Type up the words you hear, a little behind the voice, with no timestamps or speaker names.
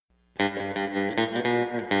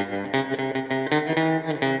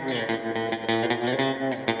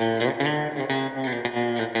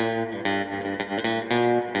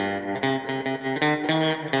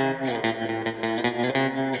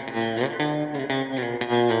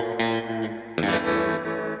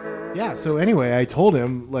Yeah, so anyway, I told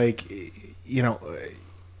him, like, you know,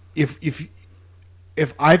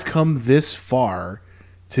 if I've come this far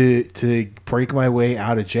to break my way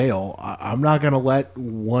out of jail, I'm not going to let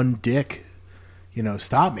one dick,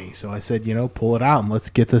 stop me. So I said, pull it out and let's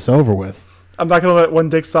get this over with. I'm not going to let one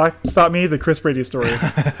dick stop me, the Chris Brady story.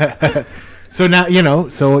 So now,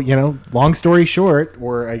 long story short,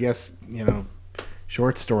 or I guess,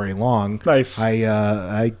 short story long. Nice.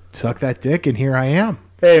 I sucked that dick and here I am.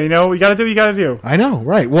 Hey, you got to do what you got to do. I know,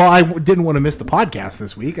 right. Well, I didn't want to miss the podcast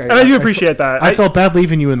this week. And I do appreciate that. I felt bad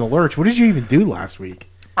leaving you in the lurch. What did you even do last week?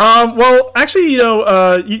 Well, actually, you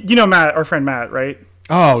know Matt, our friend Matt, right?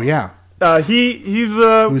 Oh, yeah.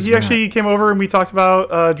 He actually came over and we talked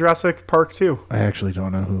about Jurassic Park 2. I actually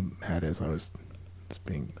don't know who Matt is. I was just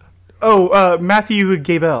being... Oh, Matthew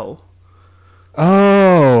Gabel.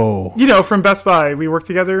 Oh. From Best Buy. We worked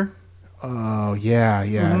together. Oh, yeah.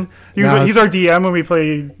 Mm-hmm. He's our DM when we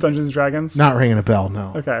play Dungeons & Dragons. Not ringing a bell,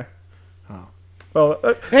 no. Okay. Oh. Well,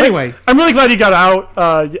 anyway. I'm really glad you got out.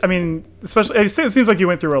 Especially, it seems like you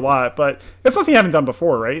went through a lot, but it's something you haven't done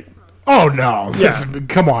before, right? Oh, no.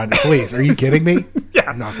 Come on, please. Are you kidding me?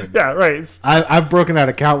 Yeah. Nothing. Yeah, right. I've broken out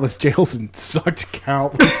of countless jails and sucked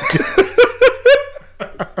countless dicks.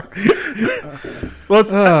 Well,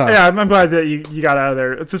 I'm glad that you got out of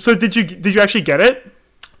there. So did you actually get it?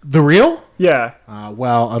 The reel? Yeah.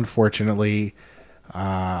 Well, unfortunately,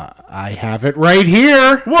 I have it right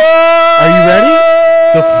here. What? Are you ready?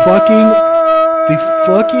 The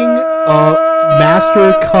fucking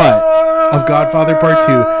master cut of Godfather Part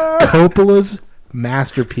 2, Coppola's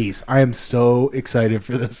masterpiece. I am so excited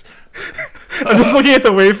for this. I'm just looking at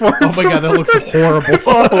the waveform. Oh my god, that looks horrible. It's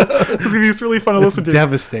awful. It's gonna be really fun to listen to.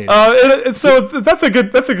 Devastating. So that's a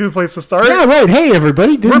good place to start. Yeah, right. Hey,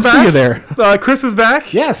 everybody, didn't see you there. Chris is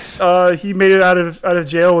back. Yes. He made it out of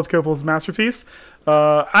jail with Coppola's masterpiece.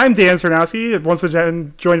 I'm Dan Cernowski, once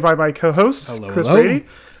again joined by my co-host Chris Brady.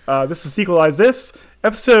 This is Sequelize This,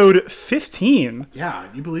 episode 15. Yeah,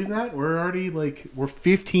 you believe that? We're already we're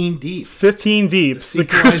 15 deep. 15 deep. The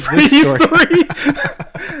Chris Brady story.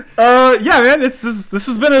 Yeah, man, this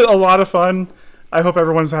has been a lot of fun. I hope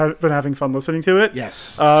everyone's been having fun listening to it.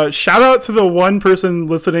 Yes. Shout out to the one person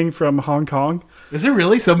listening from Hong Kong. Is there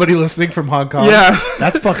really somebody listening from Hong Kong? Yeah.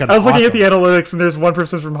 That's fucking awesome. I was looking at the analytics, and there's one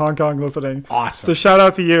person from Hong Kong listening. Awesome. So shout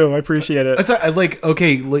out to you. I appreciate it. That's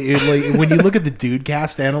when you look at the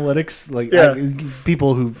Dudecast analytics,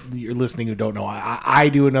 people who you're listening who don't know, I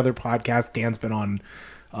do another podcast. Dan's been on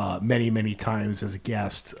many, many times as a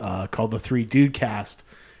guest called the 3 Dudecast.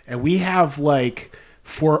 And we have,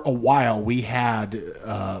 for a while, we had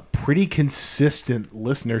pretty consistent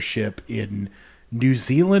listenership in New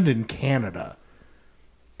Zealand and Canada.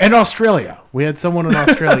 And Australia. We had someone in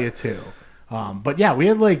Australia too. But yeah, we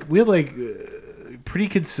had pretty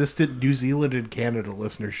consistent New Zealand and Canada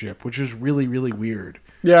listenership, which is really, really weird.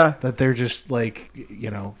 Yeah. That they're just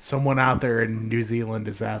someone out there in New Zealand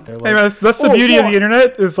is out there. Hey man, that's the beauty of the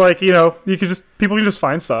internet. Is people can just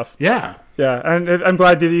find stuff. Yeah. Yeah, and I'm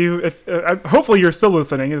glad that you. Hopefully, you're still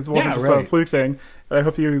listening. It wasn't just a fluke thing. And I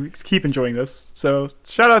hope you keep enjoying this. So,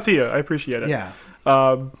 shout out to you. I appreciate it. Yeah.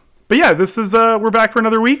 But yeah, this is we're back for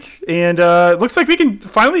another week, and it looks like we can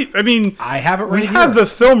finally. I have it right here. We have the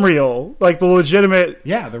film reel, the legitimate.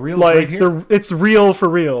 Yeah, the reel's right here. It's real for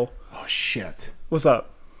real. Oh shit! What's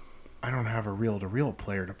up? I don't have a reel-to-reel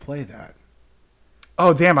player to play that.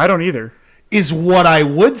 Oh damn! I don't either. Is what I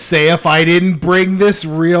would say if I didn't bring this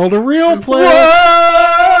reel-to-reel player.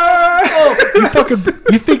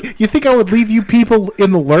 You think I would leave you people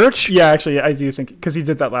in the lurch? Yeah, actually, I do think, because you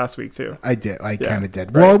did that last week too. I did. I kind of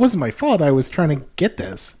did. Right. Well, it wasn't my fault. I was trying to get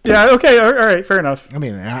this. Yeah. Okay. All right. Fair enough.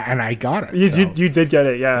 And I got it. You did get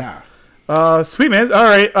it. Yeah. Sweet man. All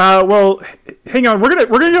right. Well, hang on. We're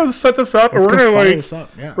gonna go set this up. Let's we're gonna fire this up.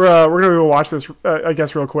 Yeah. We're gonna go watch this. I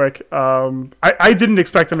guess real quick. I didn't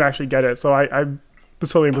expect him to actually get it, so I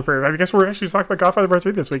was totally unprepared. I guess we're actually talking about Godfather Part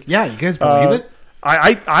 3 this week. Yeah. You guys believe it?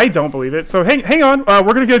 I don't believe it. So hang on.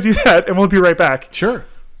 We're gonna go do that, and we'll be right back. Sure.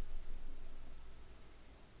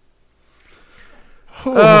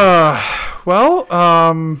 You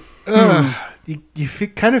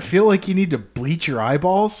kind of feel like you need to bleach your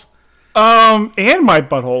eyeballs. And my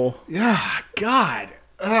butthole. Yeah, God.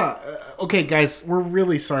 Okay, guys, we're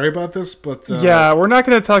really sorry about this, but yeah, we're not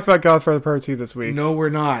going to talk about Godfather Part 2 this week. No, we're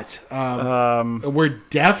not. We're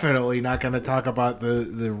definitely not going to talk about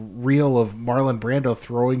the reel of Marlon Brando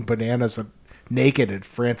throwing bananas naked at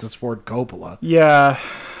Francis Ford Coppola. Yeah,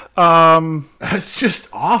 it's just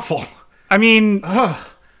awful. I mean, I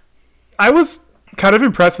was kind of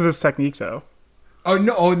impressed with his technique, though. Oh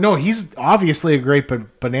no! He's obviously a great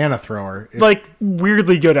banana thrower. Like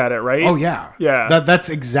weirdly good at it, right? Oh yeah, yeah. That's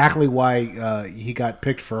exactly why he got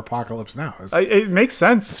picked for Apocalypse Now. It makes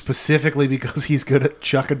sense, specifically because he's good at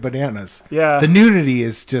chucking bananas. Yeah, the nudity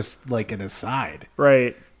is just like an aside,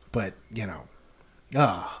 right? But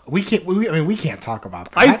we can't. We can't talk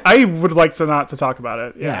about that. I would like to not to talk about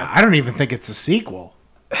it. Yeah, I don't even think it's a sequel.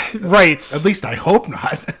 Right. At least I hope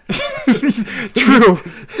not. True.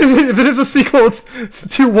 If it is a sequel,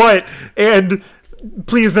 to what? And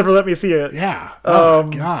please never let me see it. Yeah. Oh,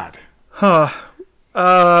 God.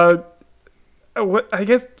 What? I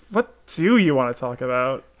guess. What do you want to talk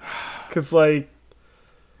about? Because oh,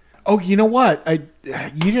 you know what? You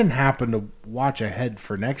didn't happen to watch ahead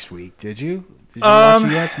for next week, did you? Did you watch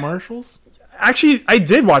U.S. Marshals? Actually, I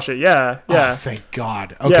did watch it. Yeah. Oh, thank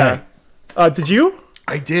God. Okay. Yeah. Did you?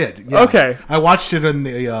 I did. Yeah. Okay. I watched it in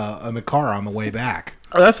the car on the way back.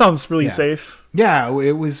 Oh, that sounds really safe. Yeah,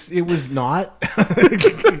 it was not.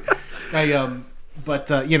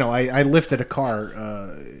 I lifted a car,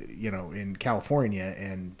 in California,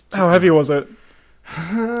 and how heavy was it?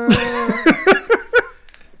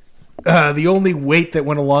 The only weight that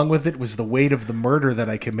went along with it was the weight of the murder that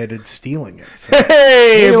I committed stealing it. So.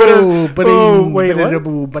 Hey, what?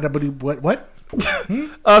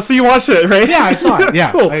 So you watched it, right? Yeah, I saw it.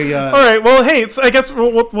 Yeah. Cool. All right. Well, hey, so I guess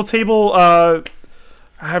we'll table. I'm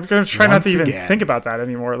gonna try not to even think about that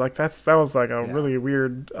anymore. Like that was like a really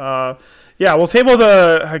weird. We'll table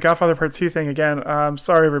the Godfather Part 2 thing again.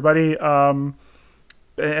 Sorry, everybody. And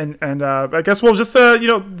I guess we'll just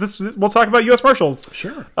we'll talk about U.S. Marshals.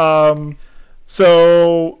 Sure.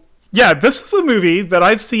 So yeah, this is a movie that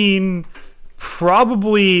I've seen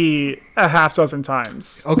probably a half dozen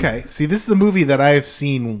times. Okay. See, this is a movie that I've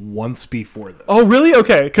seen once before this. Oh, really?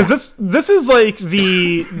 Okay. Because this is like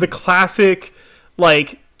the classic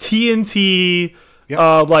like TNT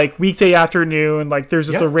like weekday afternoon. Like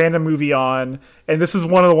there's just a random movie on, and this is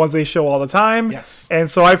one of the ones they show all the time. Yes. And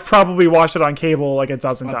so I've probably watched it on cable like a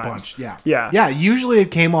dozen times. Bunch, yeah. Yeah. Usually it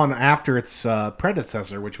came on after its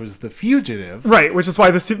predecessor, which was The Fugitive. Right, which is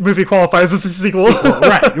why this movie qualifies as a sequel.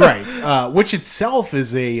 Right. Which itself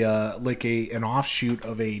is an offshoot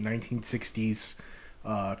of a 1960s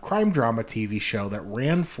crime drama TV show that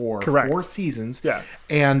ran for 4 seasons. Yeah.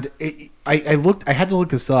 And I had to look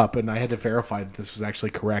this up, and I had to verify that this was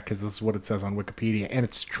actually correct, because this is what it says on Wikipedia, and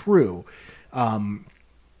it's true.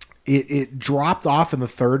 It dropped off in the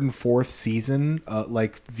 3rd and 4th season,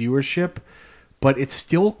 viewership, but it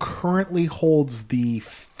still currently holds the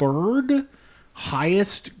 3rd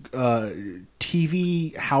highest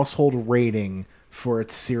TV household rating for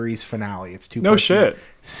its series finale. It's 2 No shit.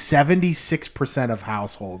 76% of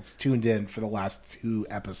households tuned in for the last 2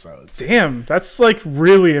 episodes. Damn, that's like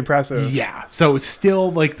really impressive. Yeah, so it's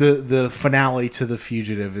still like the finale to The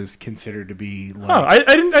Fugitive is considered to be like,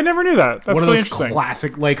 I never knew that. That's one of really those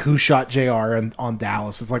classic, like Who Shot JR on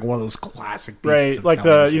Dallas. It's like one of those classic pieces of like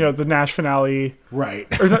television. the Nash finale. Right.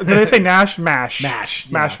 Or did I say Nash? Mash. Mash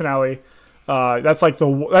Finale. That's like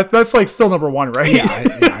that's like still number 1, right?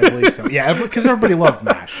 Yeah, I believe so. Yeah, because everybody loved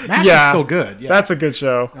MASH. MASH is still good. Yeah. That's a good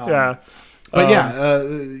show.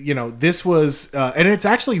 But this was, and it's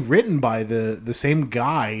actually written by the same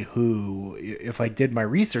guy who, if I did my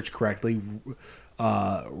research correctly,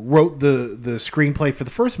 wrote the screenplay for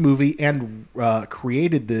the first movie and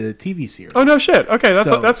created the TV series. Oh no shit! Okay,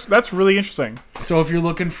 that's really interesting. So if you're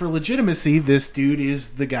looking for legitimacy, this dude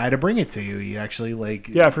is the guy to bring it to you. He actually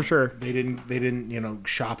for sure. They didn't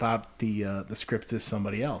shop out the script to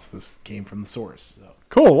somebody else. This came from the source. So.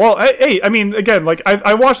 Cool. Well, hey, I mean, again, like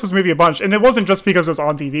I watched this movie a bunch, and it wasn't just because it was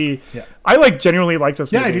on TV. Yeah. I genuinely like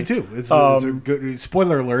this movie. Yeah, I do too. It's a good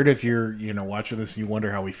spoiler alert if you're watching this and you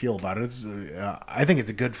wonder how we feel about it. It's I think it's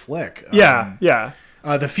a good flick. Yeah.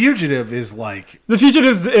 The Fugitive is like The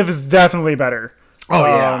Fugitive is definitely better. Oh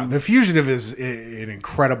yeah, The Fugitive is an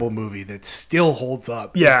incredible movie that still holds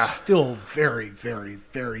up. Yeah, it's still very, very,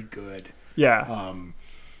 very good. Yeah.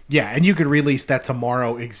 Yeah, and you could release that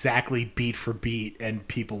tomorrow exactly beat for beat, and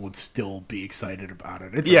people would still be excited about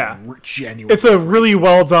it. It's a genuine. It's a really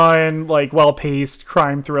well done, like well paced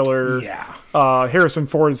crime thriller. Yeah. Harrison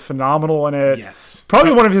Ford is phenomenal in it. Yes.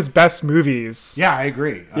 Probably one of his best movies. Yeah, I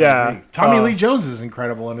agree. I agree. Tommy Lee Jones is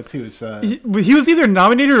incredible in it too. So he was either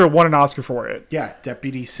nominated or won an Oscar for it. Yeah,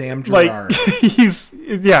 Deputy Sam Gerard. It's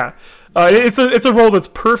a role that's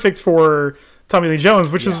perfect for Tommy Lee Jones,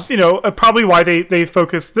 which is, probably why they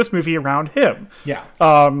focused this movie around him. Yeah.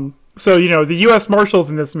 So, the U.S. Marshals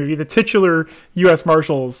in this movie, the titular U.S.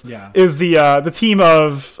 Marshals, is the team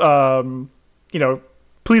of,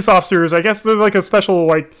 police officers. I guess they're like a special,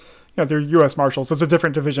 they're U.S. Marshals. It's a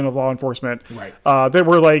different division of law enforcement. Right. That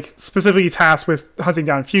were, specifically tasked with hunting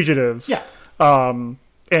down fugitives. Yeah.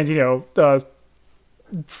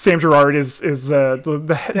 Sam Gerard is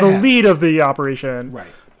the lead of the operation. Right.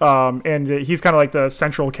 And he's kind of like the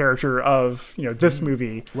central character of this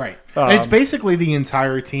movie, right? And it's basically the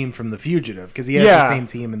entire team from The Fugitive, because he has the same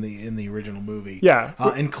team in the original movie,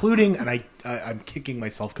 including, and I'm kicking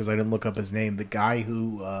myself because I didn't look up his name. The guy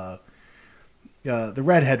who the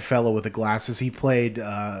redhead fellow with the glasses, he played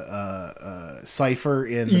Cypher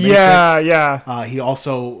in The Matrix. He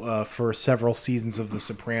also for several seasons of The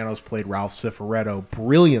Sopranos played Ralph Cifaretto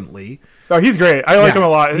brilliantly. Oh, he's great. I like him a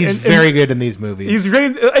lot. He's very good in these movies. He's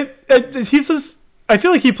great. He's just. I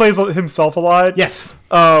feel like he plays himself a lot. Yes,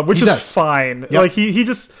 which is fine. Yep. Like he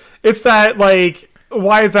just. It's that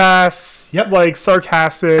wise ass. Yep.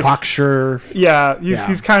 Sarcastic. Cocksure. Yeah.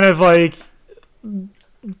 He's kind of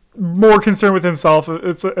more concerned with himself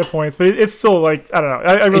at points, but it's still I don't know.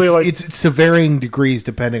 I really like. It's to varying degrees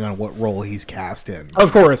depending on what role he's cast in.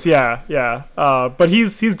 Of course, yeah. But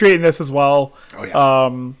he's great in this as well. Oh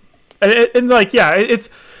yeah. It's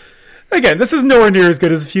again, this is nowhere near as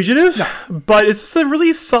good as Fugitive, but it's just a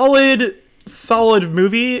really solid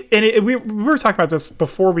movie. And we were talking about this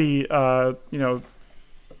before we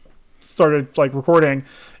started recording,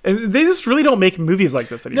 and they just really don't make movies like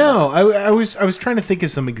this anymore. No, I was trying to think of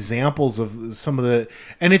some examples of some of the,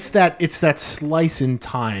 and it's that slice in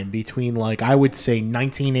time between I would say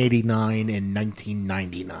 1989 and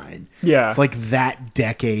 1999. Yeah, it's like that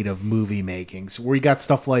decade of movie makings where you got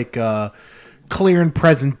stuff like Clear and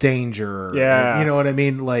Present Danger. Yeah, you know what I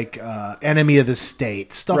mean, Enemy of the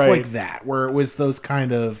State, stuff like that, where it was those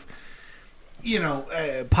kind of.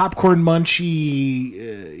 Popcorn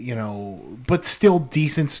munchy, but still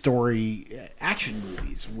decent story action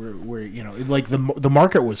movies where the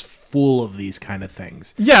market was full of these kind of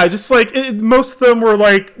things. Yeah, just most of them were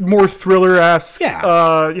more thriller-esque. Yeah.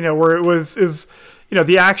 Where it was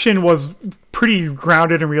the action was pretty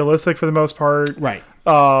grounded and realistic for the most part. Right.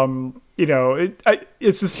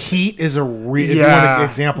 It's just Heat is a if you want an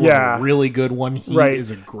example of a really good one. Heat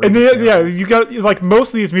is a great. And you got most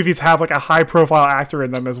of these movies have a high profile actor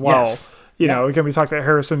in them as well. Yes. Again, we talked about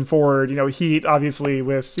Harrison Ford. Heat obviously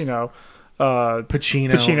with Pacino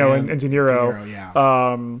and De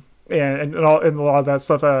Niro. And a lot of that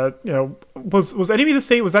stuff. Was Enemy of the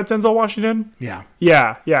State? Was that Denzel Washington? Yeah.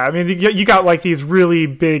 I mean, you got these really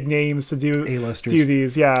big names to do A-listers. Do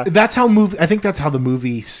these. Yeah. That's how I think that's how the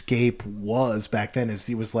movie scape was back then. Is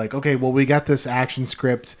he was okay, well, we got this action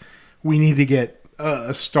script, we need to get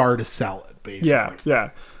a star to sell it. Basically.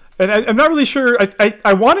 Yeah. And I'm not really sure.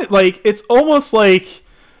 I want it it's almost like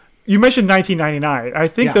you mentioned 1999. I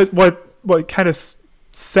think that what kind of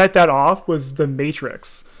set that off was The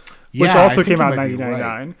Matrix. Which also came out in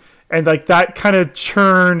 1999. Right. And that kind of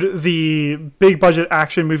churned the big budget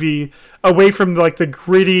action movie away from the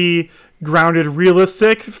gritty, grounded,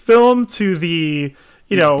 realistic film to the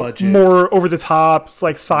more over the top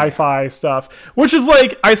sci-fi stuff. Which is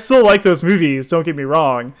I still like those movies. Don't get me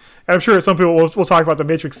wrong. And I'm sure some people will talk about the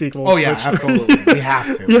Matrix sequels. Oh yeah, absolutely. We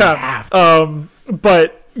have to. Yeah. We have to.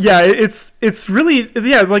 But yeah, it's really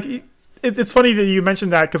It's funny that you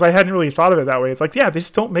mentioned that because I hadn't really thought of it that way. It's they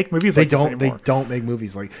just don't make movies this anymore. They don't make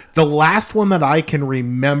movies the last one that I can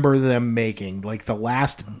remember them making, the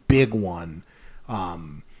last big one,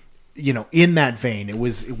 in that vein. It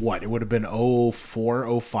was it would have been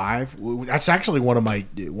 04, 05. That's actually one of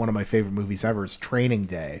my favorite movies ever. It's Training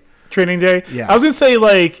Day. Training Day. Yeah, I was gonna say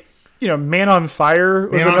Man on Fire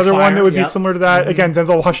was another one that would be similar to that. Mm-hmm. Again,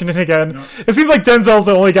 Denzel Washington again. Yep. It seems like Denzel's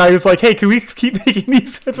the only guy who's hey, can we keep making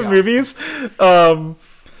these type of movies? Because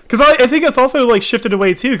I think it's also shifted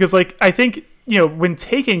away too. Because I think when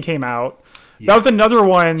Taken came out, that was another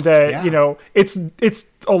one that it's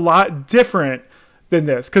a lot different than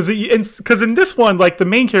this. Because in this one, the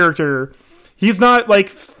main character, he's not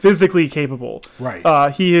physically capable.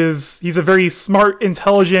 Right. He's a very smart,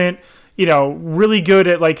 intelligent, really good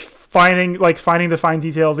at finding the fine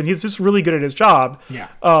details, and he's just really good at his job. Yeah.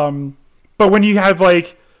 But when you have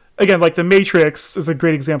again, The Matrix is a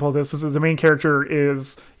great example of this. The main character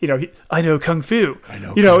is, I know Kung Fu.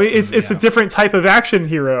 It's a different type of action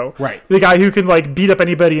hero. Right. The guy who can beat up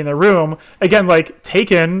anybody in the room. Again,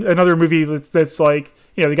 Taken, another movie that's the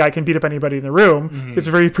guy can beat up anybody in the room. Mm-hmm. It's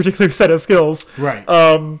a very particular set of skills. Right.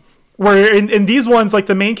 Where in these ones,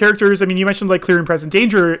 the main characters, I mean, you mentioned Clear and Present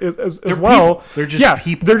Danger as well. People. They're just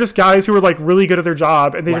people. They're just guys who are really good at their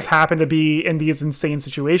job, and they just happen to be in these insane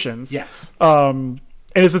situations. Yes.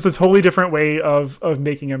 And it's just a totally different way of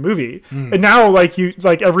making a movie. Mm. And now,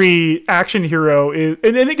 every action hero is,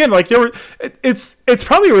 and again, it's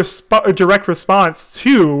probably a direct response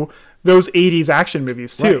to those 80s action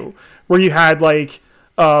movies too, where you had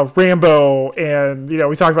Rambo, and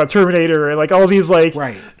we talked about Terminator, and all these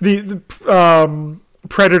the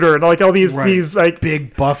Predator, and all these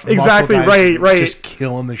big buff exactly muscle guys right just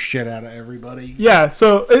killing the shit out of everybody. Yeah,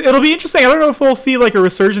 so it'll be interesting. I don't know if we'll see a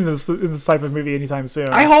resurgence in this type of movie anytime soon.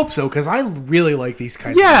 I hope so, because I really like these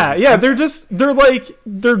kinds of movies.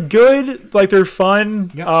 They're good, they're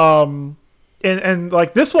fun. Yep. And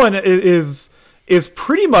this one is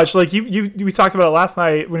pretty much we talked about it last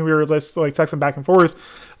night when we were texting back and forth.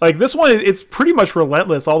 This one, it's pretty much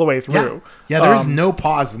relentless all the way through. Yeah, there's no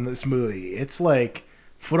pause in this movie. It's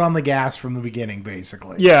foot on the gas from the beginning,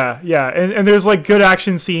 basically. Yeah, and there's good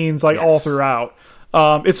action scenes all throughout.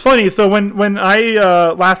 It's funny. So when I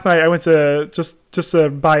last night I went to just to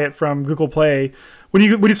buy it from Google Play. When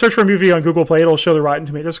you search for a movie on Google Play, it'll show the Rotten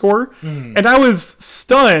Tomato score. Mm. And I was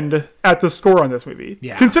stunned at the score on this movie.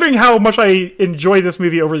 Yeah. Considering how much I enjoyed this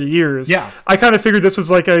movie over the years, I kind of figured this was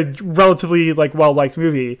a relatively well-liked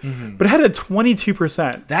movie. Mm-hmm. But it had a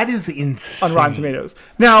 22%. That is insane. On Rotten Tomatoes.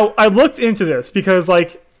 Now, I looked into this because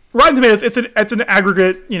Rotten Tomatoes, it's an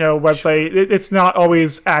aggregate, website. It's not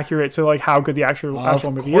always accurate to how good the actual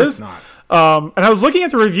movie is. Not. And I was looking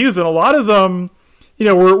at the reviews, and a lot of them,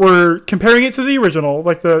 we're comparing it to the original,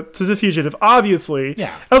 to the Fugitive, obviously.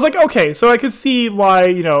 Yeah. I was okay, so I could see why,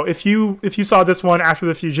 if you saw this one after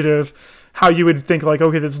the Fugitive, how you would think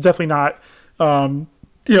okay, this is definitely not,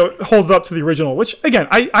 holds up to the original. Which again,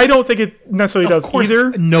 I don't think it necessarily does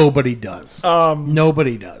either. Nobody does.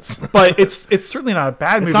 Nobody does. But it's certainly not a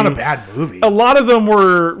bad movie. It's not a bad movie. A lot of them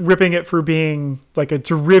were ripping it for being a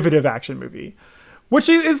derivative action movie. Which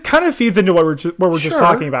is kind of feeds into what we're just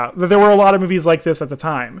talking about. That there were a lot of movies like this at the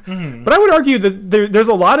time. Mm-hmm. But I would argue that there's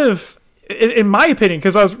a lot of, in my opinion,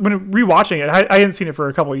 because when rewatching it, I hadn't seen it for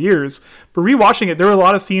a couple of years, but rewatching it, there were a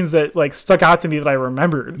lot of scenes that stuck out to me that I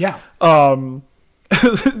remembered. Yeah. Even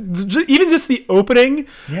just the opening,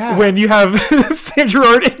 when you have Sam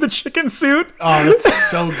Gerard in the chicken suit. Oh, that's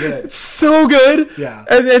so good. It's so good. Yeah.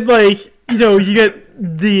 And then you get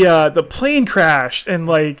the plane crash, and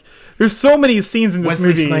there's so many scenes in this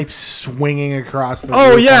movie. Wesley Snipes swinging across the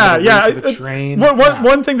roof of the train.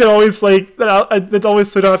 One thing that always that always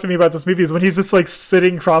stood out to me about this movie is when he's just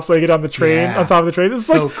sitting cross-legged on the train, on top of the train. It's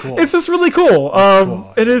so cool. It's just really cool.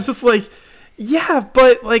 Cool. And it's just but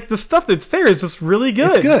the stuff that's there is just really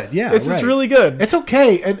good. It's good. Yeah, it's just really good. It's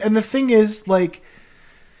okay. And the thing is,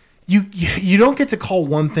 you don't get to call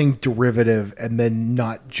one thing derivative and then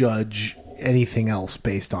not judge anything else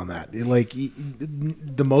based on that.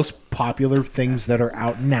 The most popular things that are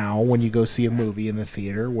out now when you go see a movie in the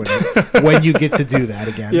theater, when you get to do that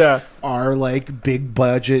again, are big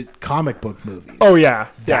budget comic book movies. Oh yeah,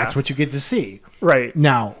 that's what you get to see. Right.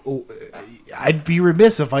 Now, I'd be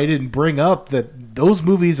remiss if I didn't bring up that those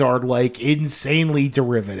movies are insanely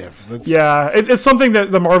derivative. It's something that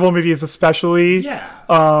the Marvel movies especially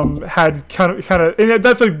had kind of, and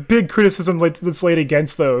that's a big criticism that's laid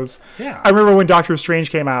against those. Yeah. I remember when Doctor Strange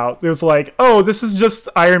came out, it was this is just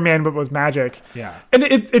Iron Man but with magic. Yeah. And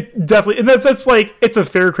it definitely, and that's it's a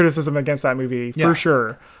fair criticism against that movie for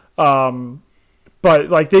sure.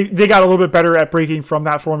 But they got a little bit better at breaking from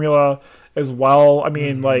that formula as well. I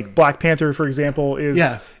mean, Black Panther, for example,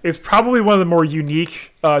 is probably one of the more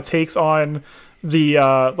unique takes on the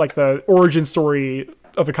the origin story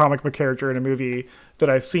of a comic book character in a movie that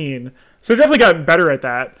I've seen. So they've definitely gotten better at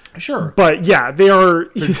that. Sure. But yeah, they're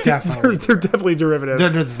definitely derivative.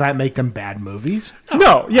 Does that make them bad movies?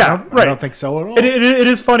 No, I don't think so at all. It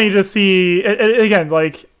is funny to see, again,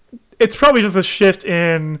 it's probably just a shift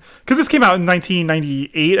in, because this came out in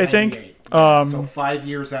 1998, I think. So 5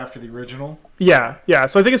 years after the original. Yeah.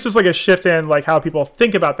 So I think it's just a shift in how people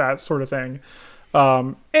think about that sort of thing,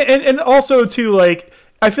 and also too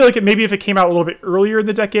I feel maybe if it came out a little bit earlier in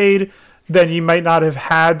the decade, then you might not have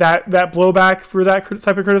had that blowback for that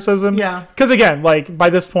type of criticism. Yeah. Because again, by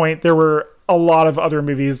this point there were a lot of other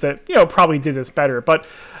movies that probably did this better, but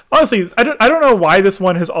honestly, I don't know why this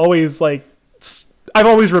one has always like I've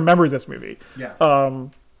always remembered this movie. Yeah.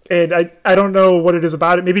 And I don't know what it is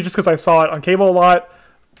about it. Maybe just because I saw it on cable a lot.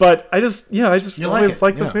 But I just always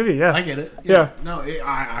like this movie. Yeah, I get it. Yeah. No,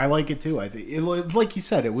 I like it too. I think, like you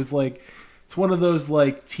said, it was like it's one of those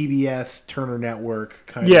like TBS Turner Network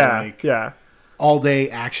kind of like all day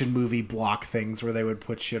action movie block things where they would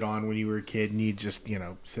put shit on when you were a kid and you'd just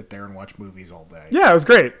sit there and watch movies all day. Yeah, it was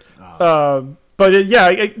great. But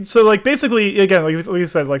so like basically again, like you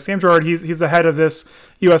said, like Sam Gerard, he's the head of this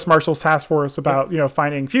U.S. Marshals task force about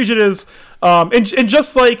finding fugitives. And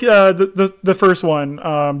just like the first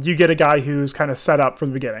one, you get a guy who's kind of set up from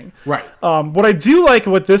the beginning. Right. What I do like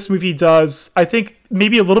what this movie does, I think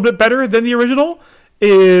maybe a little bit better than the original,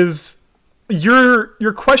 is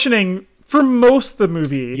you're questioning for most of the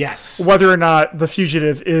movie, yes, whether or not the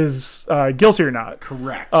fugitive is guilty or not.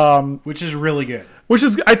 Correct. Which is really good. Which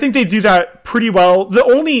is, I think they do that pretty well. The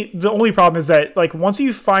only problem is that like once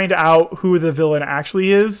you find out who the villain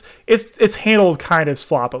actually is, it's handled kind of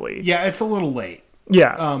sloppily. Yeah, it's a little late.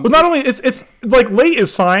 Yeah, but not only it's like late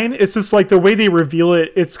is fine. It's just like the way they reveal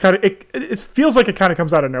it. It's kind of it feels like it kind of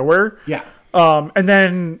comes out of nowhere. Yeah. And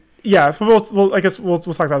then yeah, so I guess we'll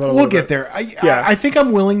talk about that. We'll get there. I think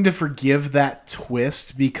I'm willing to forgive that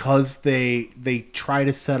twist because they try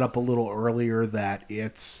to set up a little earlier that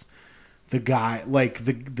it's the guy, like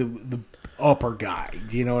the upper guy.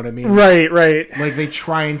 Do you know what I mean? Right. Like they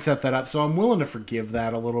try and set that up, so I'm willing to forgive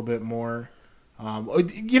that a little bit more.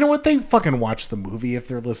 You know what? They fucking watch the movie if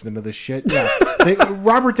they're listening to this shit. Yeah,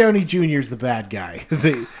 Robert Downey Jr. is the bad guy.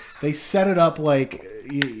 They set it up like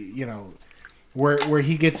where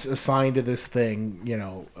he gets assigned to this thing,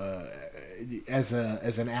 as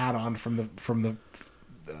an add-on from the.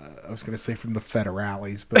 I was going to say from the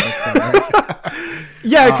federales, but that's not right.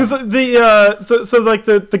 Yeah, because so like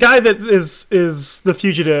the guy that is the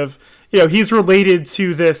fugitive, he's related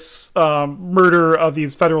to this murder of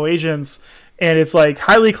these federal agents, and it's like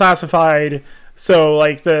highly classified. So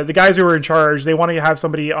like the guys who are in charge, they want to have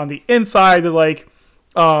somebody on the inside to like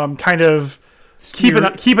kind of keep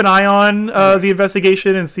an eye on the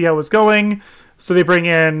investigation and see how it's going. So they bring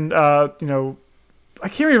in I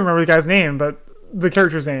can't even remember the guy's name, but the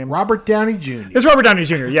character's name. Robert Downey Jr. It's Robert Downey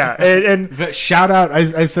Jr., yeah. And shout out,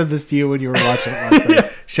 I said this to you when you were watching it last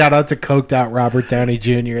night. Shout out to coked out Robert Downey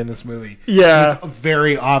Jr. in this movie. Yeah. He's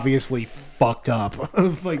very obviously fucked up.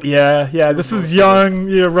 This is young,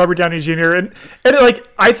 Robert Downey Jr. And like,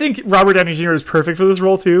 I think Robert Downey Jr. is perfect for this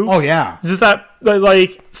role too. Oh, yeah. It's just that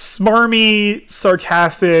like smarmy,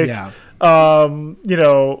 sarcastic,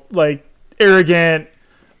 like arrogant.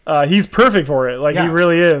 He's perfect for it. Like he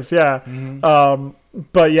really is. Yeah. Mm-hmm.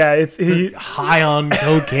 But yeah, it's high on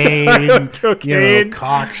cocaine,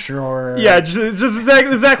 cocksure. Yeah, just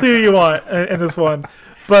exactly who you want in this one.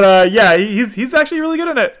 But he's actually really good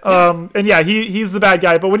in it. And yeah, he's the bad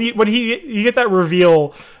guy. But when you get that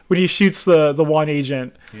reveal when he shoots the one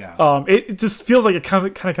agent, it just feels like it kind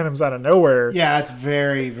of comes out of nowhere. Yeah, it's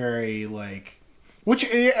very, very like. Which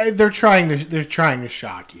they're trying to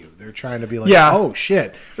shock you. They're trying to be like, oh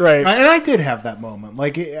shit, right? And I did have that moment.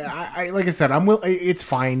 Like like I said, it's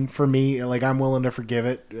fine for me. Like I'm willing to forgive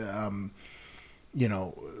it.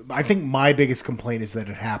 I think my biggest complaint is that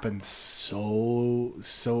it happens so.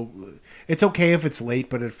 It's okay if it's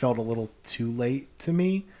late, but it felt a little too late to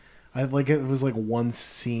me. I like it was like one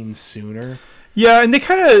scene sooner. Yeah, and they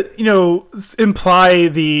kind of imply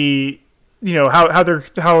the.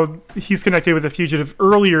 How he's connected with the fugitive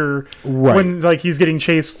earlier when like he's getting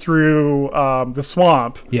chased through the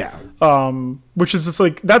swamp. Yeah. Which is just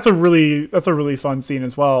like that's a really fun scene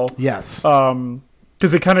as well. Yes.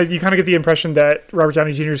 Because you kind of get the impression that Robert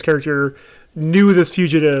Downey Jr.'s character knew this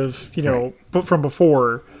fugitive, from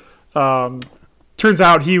before. Turns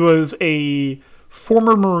out he was a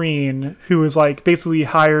former Marine who was like basically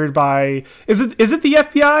hired by is it the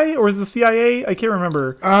FBI or is it the CIA? I can't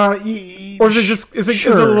remember. Or is it just is it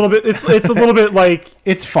a little bit it's a little bit like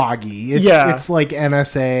it's foggy. It's like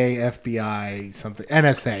NSA, FBI, something.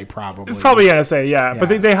 NSA probably. It's probably NSA, yeah.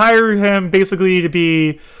 But they hire him basically to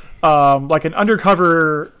be like an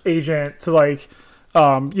undercover agent to like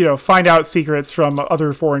find out secrets from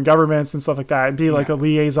other foreign governments and stuff like that and be like a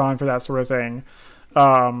liaison for that sort of thing.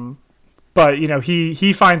 But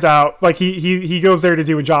he finds out like he goes there to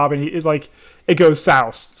do a job and it goes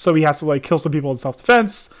south, so he has to like kill some people in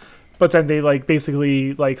self-defense. But then they like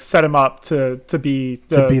basically like set him up to be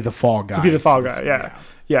the fall guy. To be the fall guy,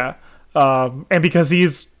 yeah. And because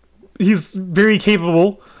he's very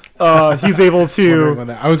capable, he's able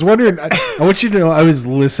to. I was wondering. I want you to know I was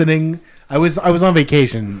listening. I was on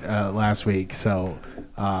vacation last week, so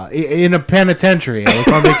in a penitentiary. I was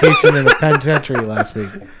on vacation in a penitentiary last week.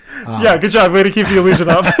 Yeah, good job. Way to keep the illusion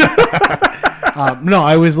up. No,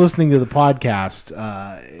 I was listening to the podcast.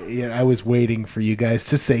 I was waiting for you guys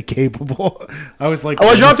to say capable. I was like, "Oh,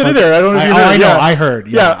 I dropped it in there." I don't know if you heard. I know. I heard.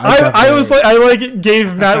 Yeah, I was like, I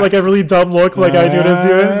gave Matt like a really dumb look, like I knew what I was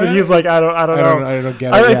doing, but he's like, I don't know. I don't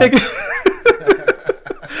get it. I think.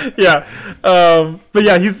 Yeah, but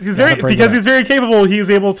yeah, he's he's very capable. He's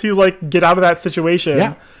able to like get out of that situation.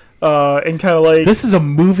 Yeah. And kind of like this is a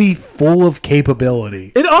movie full of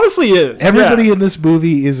capability. It honestly is. Everybody in this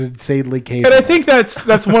movie is insanely capable, and I think that's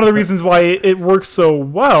one of the reasons why it works so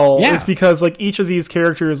well. Yeah. Is because like each of these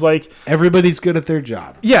characters, like everybody's good at their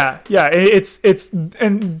job. Yeah. It's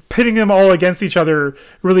and pitting them all against each other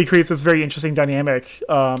really creates this very interesting dynamic,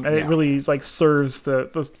 and it really like serves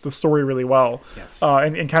the story really well. Yes.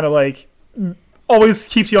 And kind of like always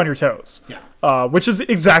keeps you on your toes. Yeah. Which is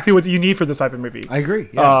exactly what you need for this type of movie. I agree.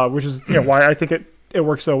 Yeah. Which is why I think it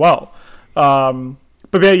works so well.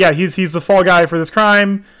 But yeah, he's the fall guy for this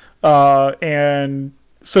crime, and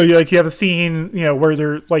so you have a scene where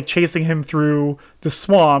they're like chasing him through the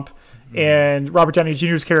swamp, and Robert Downey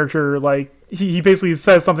Jr.'s character like he basically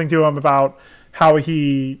says something to him about how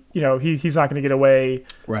he's not going to get away,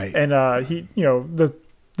 right? And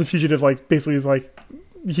the fugitive like basically is like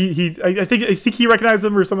I think he recognized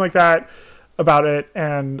him or something like that about it,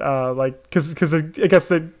 and like because I guess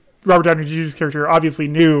that Robert Downey Jr.'s character obviously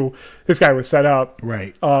knew this guy was set up,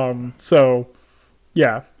 right? So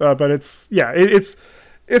yeah, but it's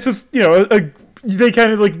just they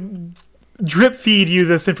kind of like drip feed you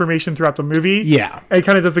this information throughout the movie. Yeah, and it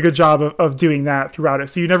kind of does a good job of doing that throughout it,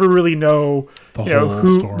 so you never really know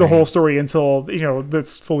the whole story until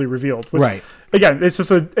that's fully revealed. Which, right. Again, it's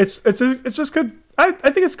just just good. I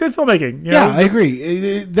think it's good filmmaking. I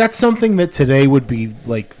agree. That's something that today would be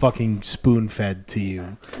like fucking spoon fed to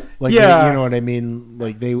you. Like, you know what I mean?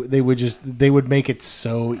 Like they would make it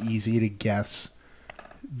so easy to guess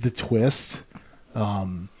the twist.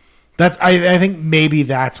 I think maybe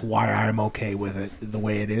that's why I'm okay with it the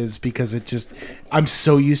way it is, because I'm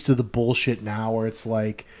so used to the bullshit now where it's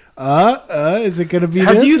like, is it going to be?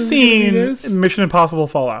 Have you seen Mission Impossible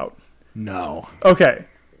Fallout? No. Okay.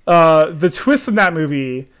 The twist in that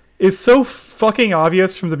movie is so fucking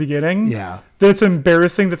obvious from the beginning that it's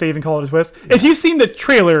embarrassing that they even call it a twist. Yeah. If you've seen the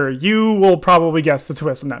trailer, you will probably guess the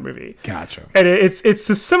twist in that movie. Gotcha. And it's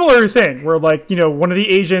a similar thing where like, one of the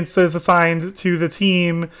agents that is assigned to the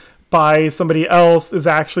team by somebody else is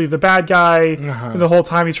actually the bad guy. And the whole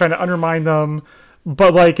time he's trying to undermine them.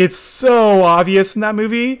 But like, it's so obvious in that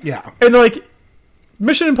movie. Yeah. And like,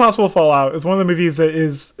 Mission Impossible Fallout is one of the movies that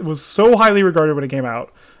was so highly regarded when it came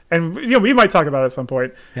out. And we might talk about it at some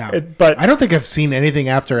point. Yeah, but I don't think I've seen anything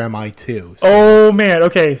after MI2. So. Oh man,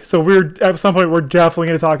 okay. So at some point we're definitely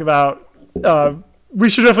going to talk about. We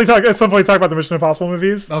should definitely at some point talk about the Mission Impossible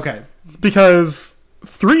movies. Okay. Because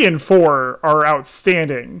 3 and 4 are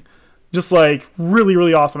outstanding, just like really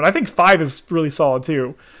really awesome. And I think 5 is really solid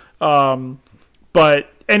too.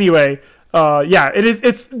 But anyway,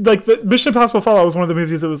 it's like the Mission Impossible Fallout was one of the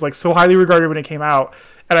movies that was like so highly regarded when it came out,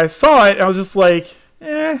 and I saw it and I was just like.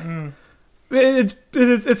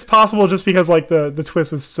 It's possible just because like the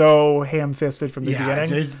twist was so ham-fisted from the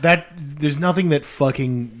beginning. There's nothing that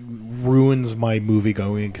fucking ruins my movie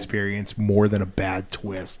going experience more than a bad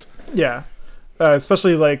twist. Yeah,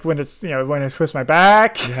 especially like when it's when I twist my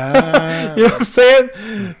back. Yeah, you know what I'm saying?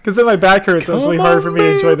 Because then my back hurts. So it's really hard for me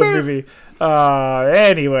to enjoy the movie.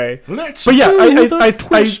 Anyway, but yeah, I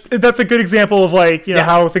that's a good example of like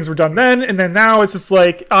how things were done then, and then now it's just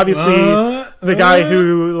like obviously the guy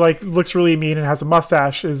who like looks really mean and has a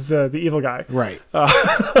mustache is the evil guy, right?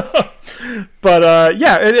 But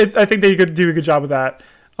I think they could do a good job of that.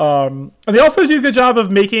 And they also do a good job of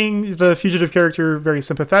making the fugitive character very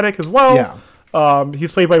sympathetic as well. Yeah,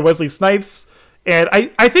 he's played by Wesley Snipes, and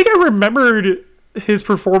I think I remembered his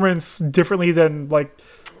performance differently than like.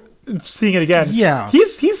 Seeing it again,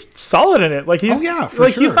 he's solid in it. Like he's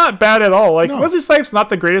he's not bad at all. Like Wesley Snipes, not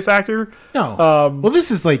the greatest actor. No. Well,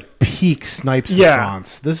 this is like peak Snipes.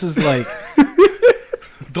 This is like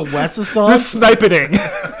the Wes-assance. The sniping.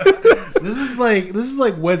 This is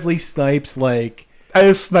like Wesley Snipes. Like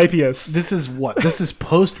Snipius. This is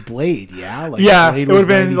post Blade. Yeah. Like Blade it would have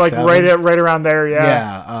been like right around there. Yeah.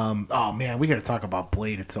 Yeah. Oh man, we got to talk about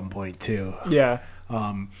Blade at some point too. Yeah.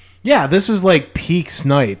 Yeah, this was like peak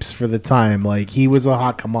Snipes for the time. Like he was a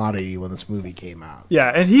hot commodity when this movie came out.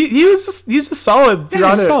 Yeah, and he was just solid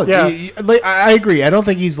throughout it. Solid. Yeah, I agree. I don't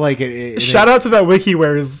think he's like shout out to that wiki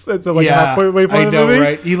where is like halfway point of the movie.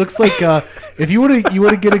 Right? He looks like if you want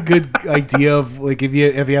to get a good idea of like if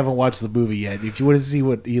you haven't watched the movie yet, if you want to see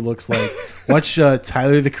what he looks like, watch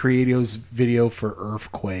Tyler the Creator's video for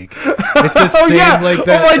Earthquake. It's the same like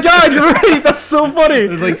that. Oh my god, you're right. That's so funny.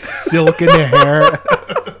 Like silk in the hair.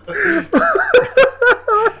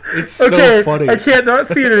 It's so funny. I can't not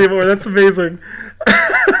see it anymore. That's amazing.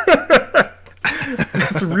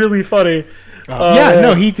 That's really funny.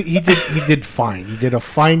 He did fine. He did a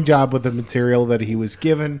fine job with the material that he was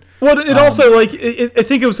given. Well, it also I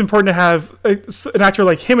think it was important to have an actor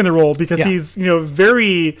like him in the role because he's a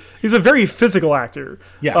very physical actor.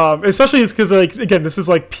 Yeah. Especially because again, this is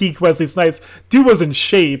like peak Wesley Snipes. Dude was in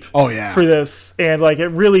shape. Oh yeah. For this, and like it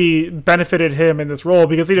really benefited him in this role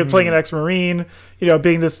because playing an ex-Marine,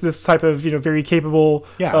 being this type of very capable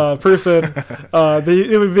person,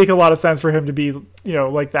 it would make a lot of sense for him to be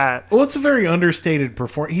like that. Well, it's a very understated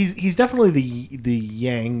performance. He's definitely the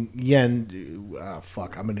yen.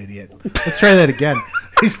 Fuck, I'm an idiot. Let's try that again.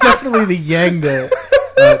 He's definitely the yang to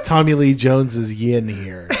Tommy Lee Jones's yin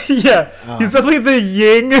here. Yeah, he's definitely the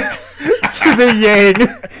yin to the yang.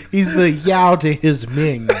 He's the yao to his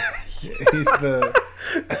ming. He's the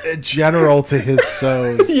general to his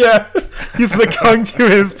so's. Yeah, he's the kung to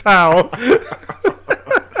his pow.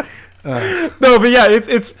 No, but yeah,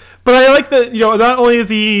 it's. But I like that. Not only is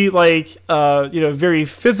he like very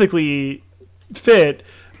physically fit,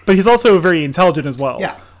 but he's also very intelligent as well.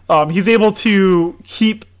 Yeah. He's able to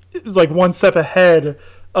keep like one step ahead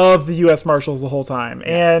of the U.S. Marshals the whole time,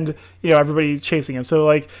 and everybody's chasing him. So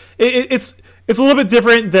like it's a little bit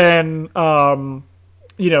different than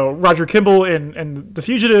Roger Kimball and The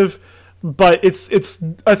Fugitive, but it's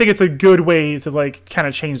I think it's a good way to like kind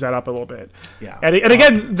of change that up a little bit. Yeah. And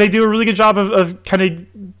again, they do a really good job of kind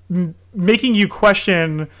of making you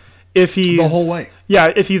question if he's the whole way.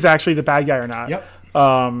 Yeah, if he's actually the bad guy or not. Yep.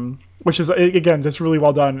 Which is again just really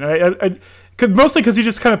well done. And mostly because he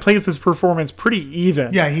just kind of plays his performance pretty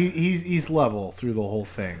even. Yeah, he's level through the whole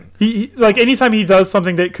thing. He like anytime he does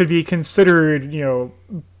something that could be considered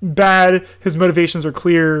bad, his motivations are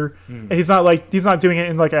clear, and he's not doing it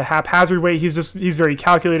in like a haphazard way. He's very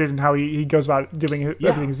calculated in how he goes about doing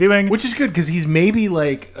everything he's doing, which is good because he's maybe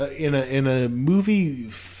like in a movie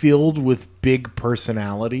filled with big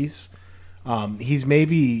personalities. He's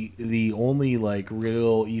maybe the only like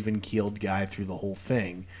real even-keeled guy through the whole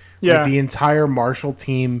thing. Yeah, like the entire Marshall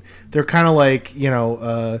team, they're kind of like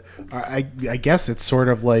I guess it's sort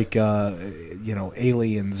of like Aliens-esque,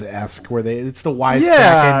 where it's the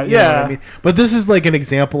wisecracking. You know what I mean? But this is like an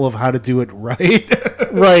example of how to do it right.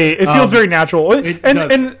 Right. It feels very natural,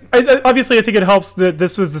 and obviously I think it helps that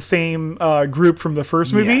this was the same group from the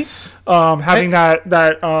first movie. Yes. Having that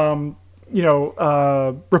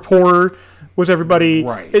rapport with everybody,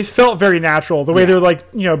 right. It felt very natural. The way they're like,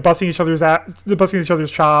 busting each other's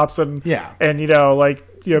chops, and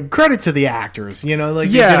credit to the actors. They did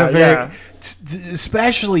a very,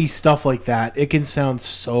 especially stuff like that. It can sound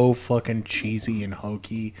so fucking cheesy and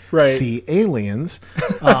hokey. Right. See Aliens.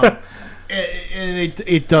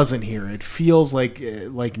 It doesn't here. It feels like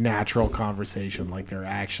natural conversation. Like they're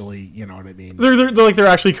actually, you know what I mean. They're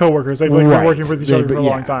actually coworkers. Like they're working with each other for a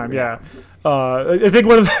long time. Yeah. I think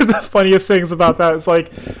one of the funniest things about that is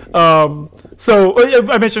like, so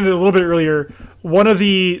I mentioned it a little bit earlier. One of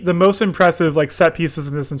the most impressive like set pieces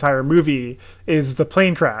in this entire movie is the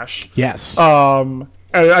plane crash. Yes.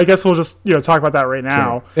 I guess we'll just talk about that right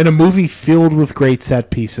now. Sure. In a movie filled with great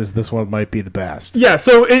set pieces, this one might be the best. Yeah.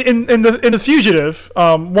 So in the Fugitive,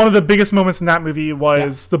 one of the biggest moments in that movie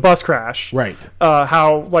was the bus crash. Right.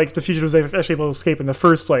 How like the Fugitive was actually able to escape in the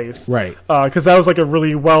first place. Right. Because that was like a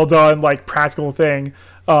really well done like practical thing.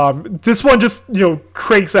 This one just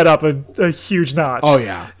cranks that up a huge notch. Oh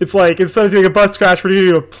yeah. It's like instead of doing a bus crash, we're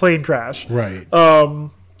doing a plane crash. Right.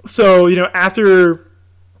 So after.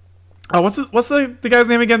 What's the guy's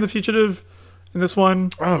name again? The Fugitive in this one?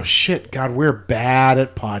 Oh shit! God, we're bad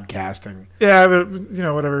at podcasting. Yeah, but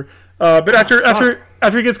whatever. But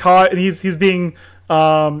after he gets caught and he's being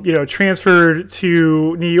transferred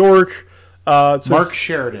to New York. Mark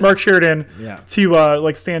Sheridan. Yeah.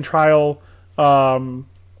 To stand trial.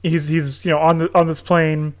 He's on this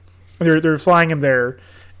plane. They're flying him there,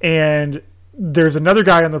 and there's another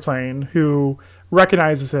guy on the plane who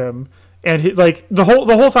recognizes him. And he, like the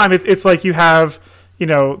whole time, it's like you have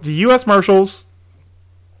the U.S. Marshals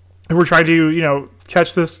who are trying to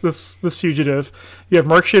catch this fugitive. You have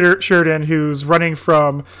Mark Sheridan, who's running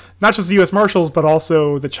from not just the U.S. Marshals but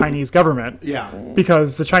also the Chinese government. Yeah,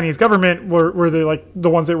 because the Chinese government were the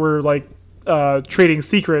ones that were trading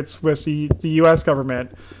secrets with the U.S.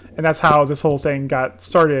 government, and that's how this whole thing got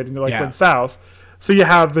started and went south. So you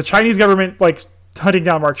have the Chinese government hunting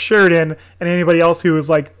down Mark Sheridan and anybody else who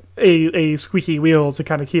is a squeaky wheel to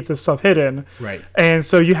kind of keep this stuff hidden. Right. And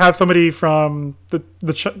so you have somebody from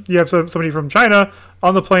somebody from China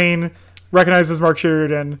on the plane, recognizes Mark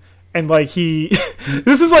Sheridan, and he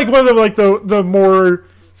this is one of the more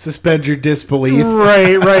suspend your disbelief.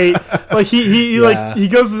 Right. He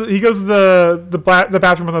goes to the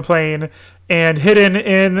bathroom on the plane, and hidden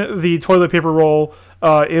in the toilet paper roll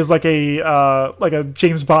is a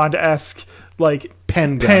James Bond-esque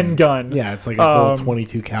pen gun. Yeah, it's like a little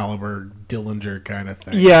 22 caliber Dillinger kind of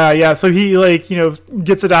thing. Yeah. So he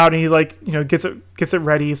gets it out and he gets it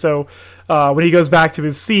ready. So when he goes back to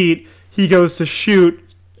his seat, he goes to shoot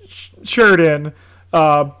Sheridan.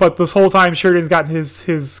 But this whole time Sheridan's gotten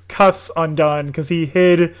his cuffs undone because he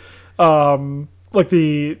hid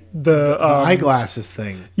the eyeglasses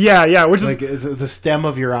thing. Yeah, which is the stem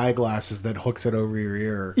of your eyeglasses that hooks it over your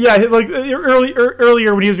ear. Yeah,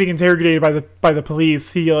 earlier when he was being interrogated by the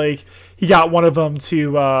police, he got one of them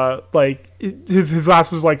to his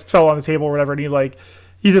glasses fell on the table or whatever, and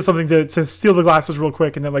he did something to steal the glasses real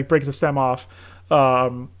quick and then break the stem off,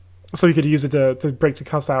 so he could use it to break the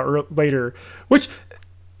cuffs out later. Which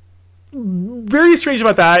very strange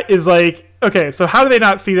about that is okay, so how do they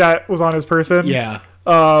not see that was on his person? Yeah.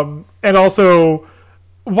 And also,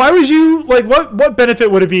 why would you what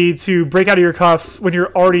benefit would it be to break out of your cuffs when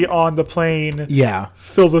you're already on the plane? Yeah.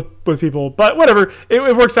 Filled with people, but whatever.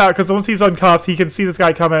 It works out because once he's uncuffed, he can see this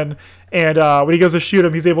guy coming, and when he goes to shoot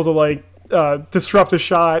him, he's able to disrupt a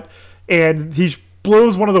shot, and he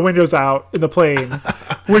blows one of the windows out in the plane,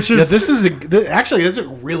 which is actually that's a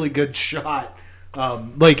really good shot. I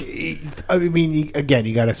mean, again,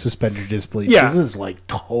 you got to suspend your disbelief. Yeah. This is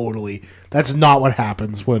totally. That's not what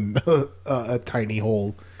happens when a tiny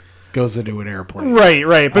hole goes into an airplane.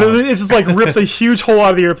 Right. But it just rips a huge hole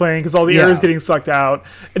out of the airplane because all the air is getting sucked out,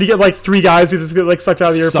 and you get 3 guys who just get sucked out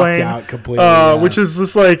of the airplane, sucked out completely, which is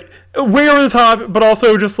just way over the top, but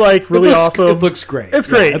also just really awesome. It looks great. It's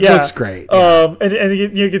great. It looks great. Yeah.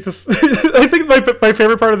 And you get this. I think my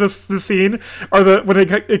favorite part of this scene are when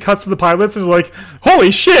it cuts to the pilots and they're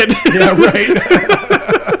holy shit. Yeah, right.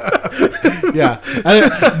 Yeah,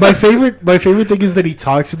 my favorite thing is that he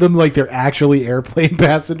talks to them like they're actually airplane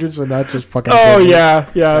passengers and not just fucking. Oh yeah.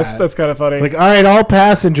 That's kind of funny. It's all right, all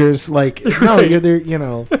passengers. No, right. you're there. You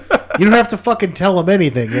don't have to fucking tell them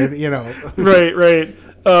anything. Right.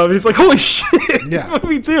 He's holy shit. Yeah,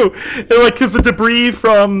 me too. And because the debris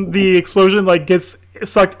from the explosion gets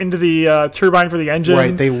sucked into the turbine for the engine.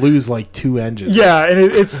 Right, they lose 2 engines. Yeah, and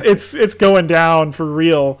it's going down for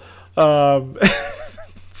real.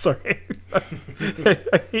 Sorry,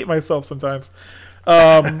 I hate myself sometimes.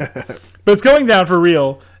 But it's going down for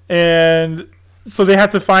real, and so they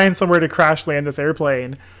have to find somewhere to crash land this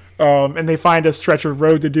airplane, and they find a stretch of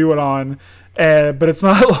road to do it on. But it's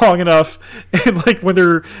not long enough. And when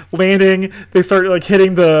they're landing, they start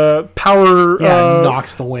hitting the power. Yeah,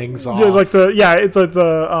 knocks the wings off.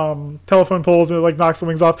 The telephone poles, and it knocks the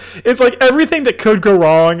wings off. It's everything that could go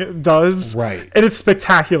wrong does. Right. And it's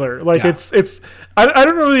spectacular. It's. I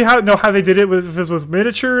don't really know how they did it if it was with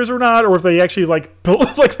miniatures or not, or if they actually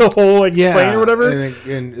built the whole plane or whatever.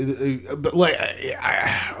 But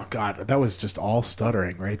oh god, that was just all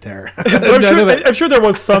stuttering right there. I'm sure there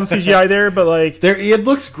was some CGI there, but it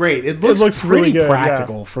looks great. It looks pretty really good,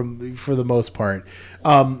 practical for the most part.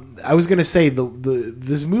 I was gonna say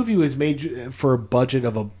this movie was made for a budget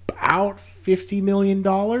of about $50 million.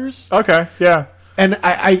 Okay, yeah. And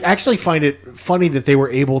I actually find it funny that they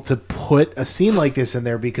were able to put a scene like this in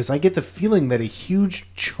there because I get the feeling that a huge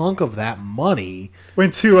chunk of that money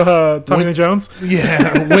went to Tommy Lee Jones.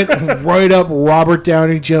 Yeah, went right up Robert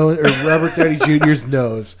Downey Jr.'s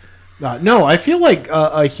nose. No, I feel like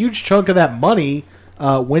a huge chunk of that money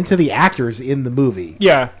went to the actors in the movie.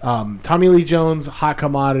 Yeah, Tommy Lee Jones, hot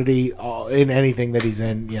commodity in anything that he's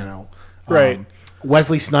in. Right.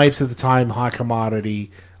 Wesley Snipes at the time, hot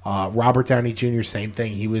commodity. Robert Downey Jr., same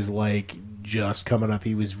thing. He was just coming up.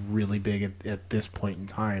 He was really big at this point in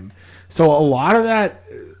time. So a lot of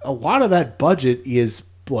that budget is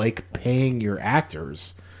paying your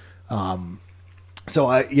actors. So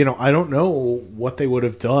I don't know what they would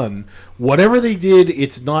have done. Whatever they did,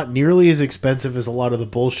 it's not nearly as expensive as a lot of the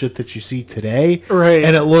bullshit that you see today. Right.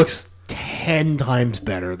 And it looks 10 times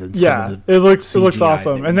better than some of the it looks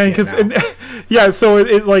awesome. And then so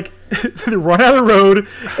it they run out of the road,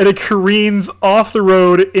 and it careens off the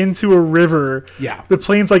road into a river. Yeah. The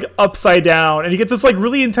plane's like upside down, and you get this like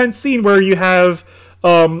really intense scene where you have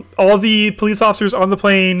all the police officers on the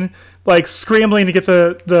plane like scrambling to get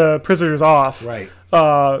the prisoners off. Right.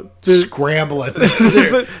 Scrambling.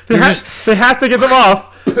 They have to get them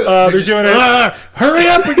off. They're doing it. Hurry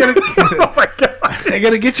up! Oh my god! They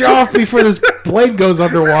gotta get you off before this plane goes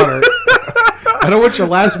underwater. I don't want your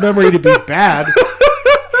last memory to be bad.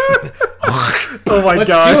 Oh my god!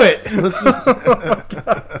 Let's do it. Let's just. Oh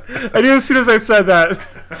I knew as soon as I said that.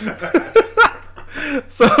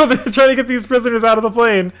 So they're trying to get these prisoners out of the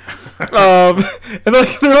plane, and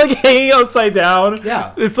like they're like hanging upside down.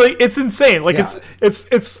 Yeah, it's insane. Like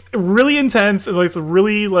it's really intense, and like it's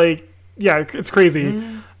really like it's crazy.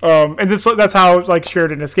 Mm-hmm. And that's how like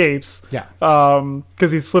Sheridan escapes. Yeah,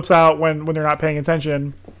 because he slips out when they're not paying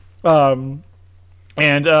attention. And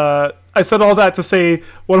I said all that to say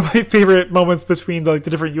one of my favorite moments between the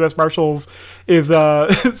different U.S. Marshals is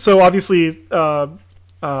so obviously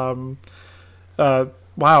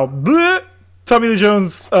wow, bleh! Tommy Lee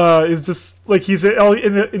Jones is just like he's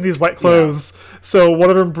in these white clothes. Yeah. So one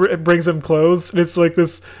of them brings him clothes, and it's like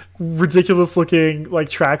this ridiculous looking like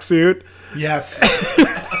tracksuit. Yes.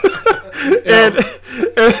 and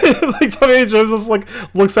like Tommy Lee Jones just like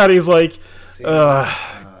looks at it, he's like, God.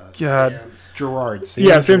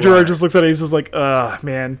 Sam Gerard just looks at it. He's just like,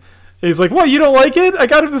 man. And he's like, what? You don't like it? I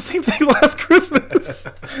got him the same thing last Christmas.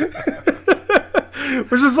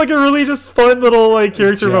 Which is like a really just fun little like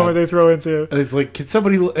character moment they throw into. He's like, can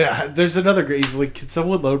somebody? There's another guy. He's like, can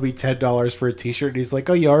someone loan me $10 for a T-shirt? And he's like,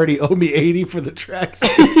 oh, you already owe me $80 for the tracks.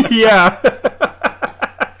 Yeah.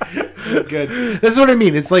 Good. That's what I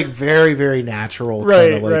mean. It's like very, very natural,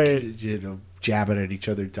 right? Kind of like right. Jabbing at each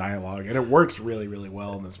other dialogue, and it works really, really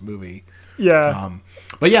well in this movie. Yeah.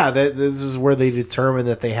 But yeah, this is where they determine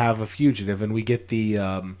that they have a fugitive, and we get the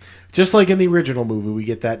just like in the original movie, we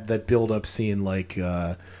get that build up scene, like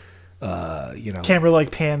camera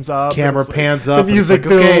like pans up, the music like,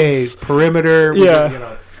 builds. Okay, perimeter,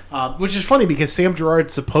 yeah. Which is funny because Sam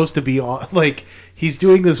Gerard's supposed to be on, like he's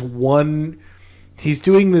doing this one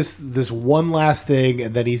last thing,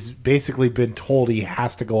 and then he's basically been told he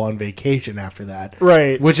has to go on vacation after that.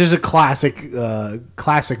 Right. Which is a classic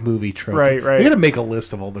movie trope. Right. We're going to make a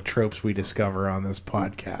list of all the tropes we discover on this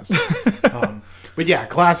podcast. But yeah,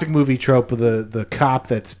 classic movie trope of the cop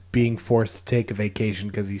that's being forced to take a vacation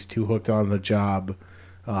because he's too hooked on the job.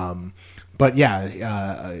 But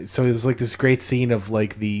yeah, so it's like this great scene of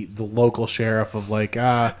like the local sheriff of like,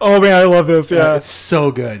 oh man, I love this. Yeah, it's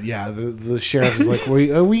so good. Yeah, the sheriff is like,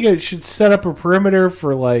 we should set up a perimeter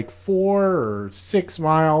for like 4 or 6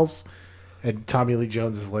 miles, and Tommy Lee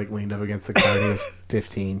Jones is like leaned up against the car. And he goes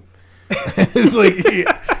 15. It's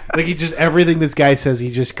like he just everything this guy says he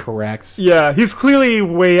just corrects. Yeah, he's clearly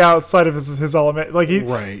way outside of his element. Like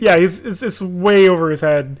right. Yeah, it's way over his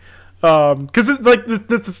head. Because it's like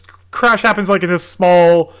this crash happens like in this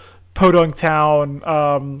small podunk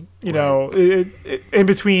town, you know, in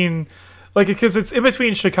between, like because it's in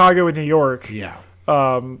between Chicago and New York. Yeah.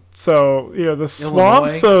 So the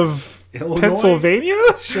swamps of Illinois? Pennsylvania.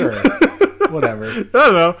 Sure. Whatever. I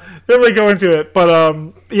don't know. Didn't really go into it, but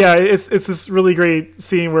yeah, it's this really great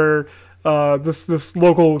scene where this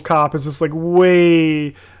local cop is just like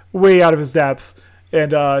way out of his depth.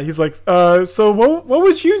 And he's like, so what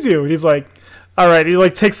would you do? And he's like, all right. He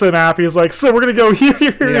like takes the map. He's like, so we're gonna go here.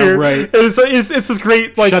 Yeah, right. And it's this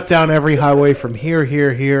great like shut down every highway from here.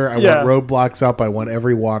 I want roadblocks up. I want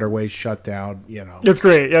every waterway shut down. It's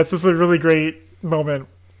great. Yeah, it's just a really great moment.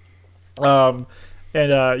 And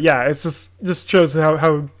it's just shows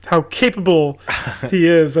how capable he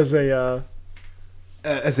is as a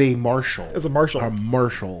marshal. As a marshal. A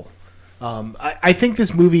marshal. I think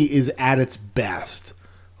this movie is at its best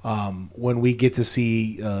when we get to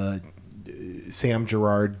see Sam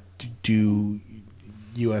Gerard do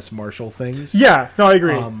U.S. Marshal things. Yeah, no, I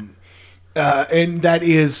agree. And that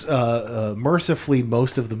is mercifully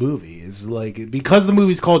most of the movie is like because the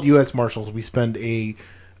movie's called U.S. Marshals. We spend a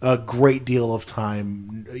great deal of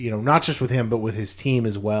time, not just with him but with his team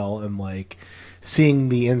as well, and like seeing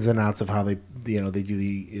the ins and outs of how they do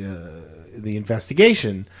the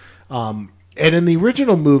investigation. And in the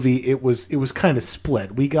original movie, it was kind of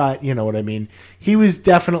split. We got, what I mean? He was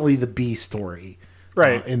definitely the B story,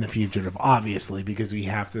 right? In The Fugitive, obviously, because we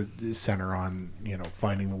have to center on,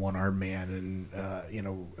 finding the one-armed man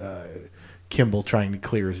and, Kimball trying to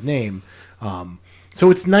clear his name.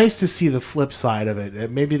 So it's nice to see the flip side of it.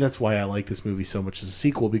 And maybe that's why I like this movie so much as a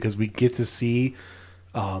sequel, because we get to see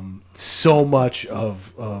so much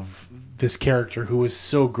of this character who was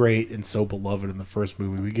so great and so beloved in the first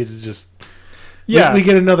movie. We get to just we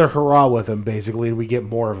get another hurrah with him basically, and we get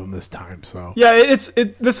more of him this time. So yeah, this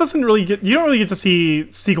doesn't really you don't really get to see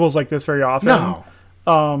sequels like this very often. No.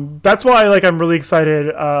 That's why I'm really excited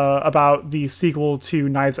about the sequel to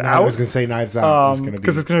Knives Out. I was gonna say Knives Out is gonna be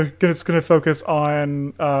because it's gonna focus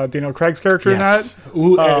on Daniel Craig's character in that.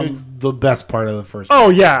 Ooh, it's the best part of the first. Oh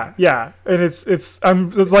movie. yeah, and it's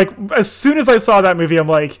like as soon as I saw that movie, I'm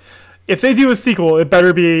like, if they do a sequel, it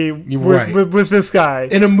better be with this guy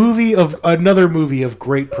in another movie of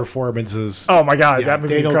great performances. Oh my god, that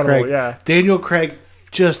movie is incredible! Daniel Craig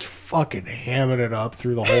just fucking hamming it up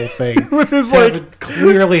through the whole thing with his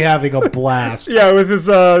clearly having a blast. Yeah, with his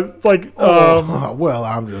well,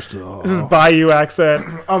 I'm just his Bayou accent.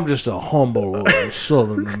 I'm just a humble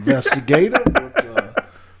Southern investigator. God,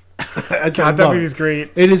 that movie's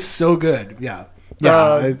great. It is so good. Yeah.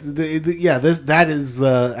 That is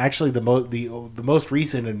actually the most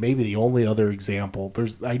recent and maybe the only other example.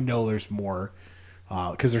 I know there's more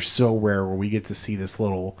because they're so rare where we get to see this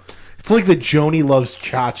little. It's like the Joni Loves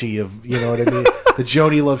Chachi of, you know what I mean? The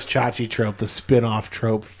Joni Loves Chachi trope, the spin-off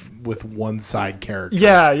trope with one side character.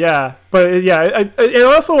 Yeah. But and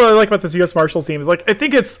also what I like about this U.S. Marshals team is I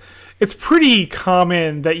think it's pretty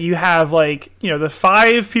common that you have the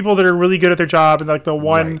 5 people that are really good at their job and the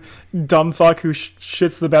one dumb fuck who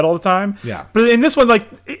shits the bed all the time. Yeah. But in this one,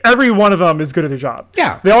 every one of them is good at their job.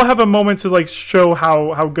 Yeah. They all have a moment to show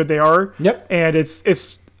how good they are. Yep. And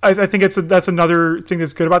I think that's another thing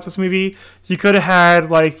that's good about this movie. You could have had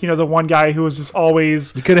the one guy who was just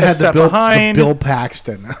always you could have had the Bill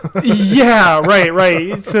Paxton. Yeah,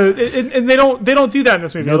 right. So, and they don't do that in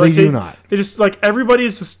this movie. No, they do not. They just everybody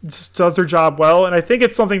just does their job well, and I think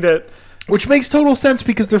it's something that which makes total sense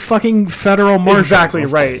because they're fucking federal marshals. Exactly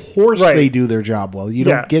right. Of course, they do their job well. You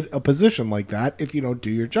don't get a position like that if you don't do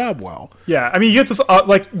your job well. Yeah, I mean, you get this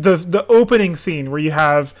the opening scene where you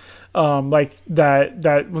have.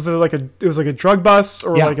 That was it was a drug bust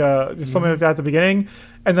or something like that at the beginning,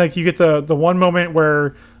 and you get the one moment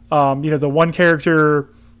where the one character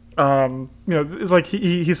it's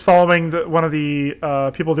he's following one of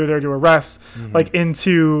the people they're there to arrest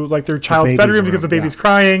into their child's bedroom because the baby's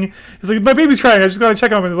crying. He's like, my baby's crying, I just gotta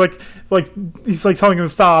check on him, and he's telling him to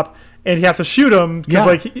stop. And he has to shoot him,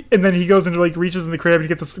 and then he goes into reaches in the crib. And you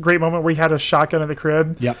get this great moment where he had a shotgun in the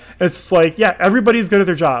crib. Yep. And it's just everybody's good at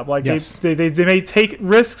their job. They may take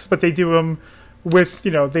risks, but they do them with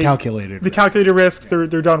calculated risks. They're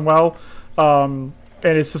done well, and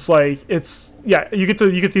it's just you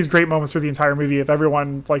get these great moments through the entire movie of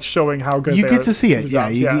everyone showing how good you get to see it.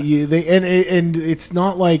 And it's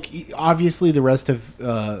not obviously the rest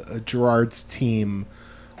of Gerard's team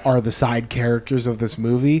are the side characters of this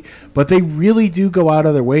movie, but they really do go out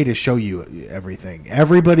of their way to show you everything.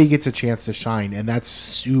 Everybody gets a chance to shine, and that's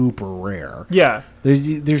super rare. Yeah.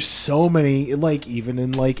 There's so many, even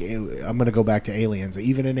in I'm going to go back to Aliens.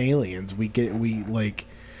 Even in Aliens,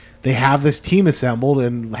 they have this team assembled,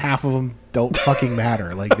 and half of them don't fucking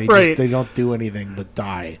matter. They don't do anything but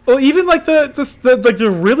die. Well, even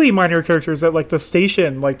the really minor characters at the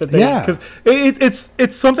station, because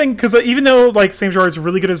it's something, because even though Sam Gerard is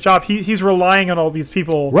really good at his job, he's relying on all these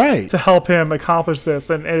people to help him accomplish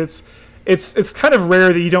this, and it's kind of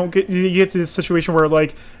rare that you get to this situation where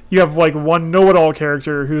you have one know-it-all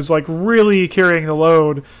character who's really carrying the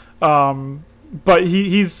load. But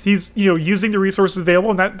he's using the resources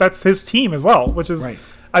available, and that's his team as well, which is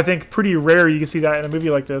I think pretty rare. You can see that in a movie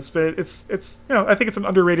like this, but it's I think it's an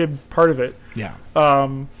underrated part of it. Yeah.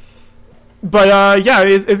 Again,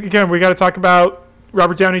 we got to talk about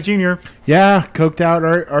Robert Downey Jr. Yeah, coked out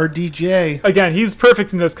our DJ. Again, he's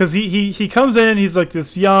perfect in this because he comes in, he's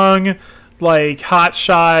this young, hot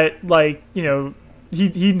shot,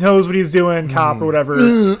 He knows what he's doing, cop or whatever.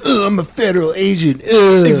 I'm a federal agent.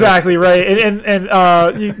 Exactly right, and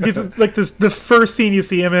you get the first scene you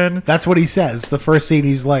see him in. That's what he says. The first scene,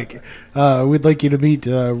 he's like, "We'd like you to meet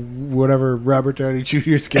whatever Robert Downey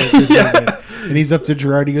Jr.'s character's name is." And he's up to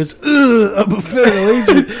Gerard. He goes, "I'm a federal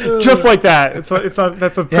agent," just like that.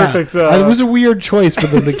 That's a perfect. It was a weird choice for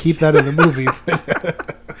them to keep that in the movie.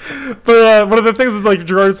 But one of the things is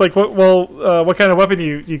Gerard's what kind of weapon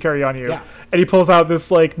do you carry on you? Yeah. And he pulls out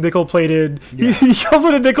this nickel-plated. Yeah. He calls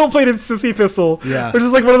it a nickel-plated sissy pistol, yeah. Which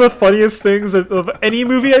is one of the funniest things of any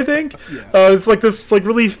movie, I think. Yeah. It's this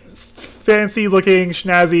really fancy-looking,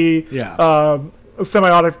 snazzy,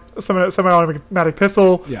 semi-automatic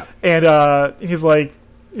pistol. Yeah. And he's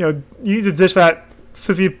you need to ditch that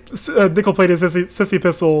nickel-plated sissy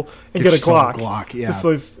pistol and get a Glock. Yeah.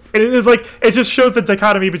 It just shows the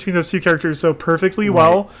dichotomy between those two characters so perfectly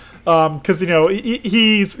well. Because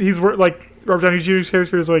he's like Robert Downey Jr.'s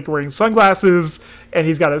character is like wearing sunglasses and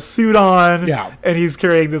he's got a suit on. Yeah. And he's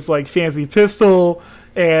carrying this like fancy pistol.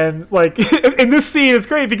 And like in this scene, it's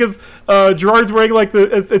great because Gerard's wearing like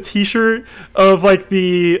a T-shirt of like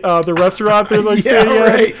the restaurant they're like staying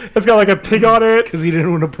at. It's got like a pig on it because he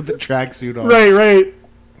didn't want to put the tracksuit on. Right.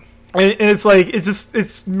 And it's like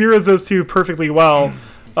it mirrors those two perfectly well.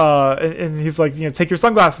 And he's like, take your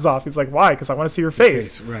sunglasses off. He's like, why? Because I want to see your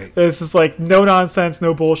face. Right. And it's just like no nonsense,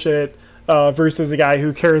 no bullshit. Versus a guy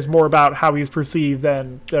who cares more about how he's perceived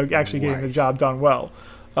than actually getting the job done well.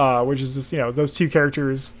 Which is just those two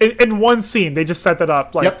characters in one scene. They just set that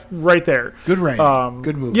up right there. Good writing.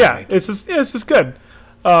 Good movie. Yeah, it's just good.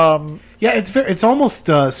 It's almost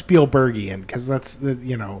Spielbergian because that's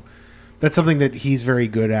something that he's very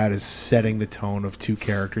good at is setting the tone of two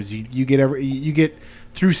characters. You get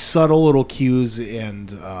through subtle little cues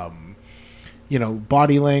and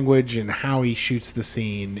body language and how he shoots the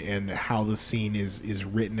scene and how the scene is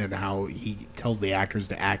written and how he tells the actors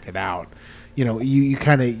to act it out. You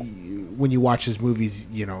kind of, when you watch his movies,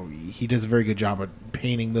 he does a very good job at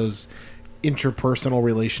painting those interpersonal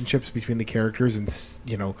relationships between the characters. And,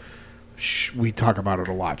 we talk about it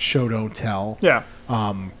a lot. Show, don't tell. Yeah.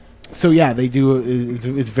 They do.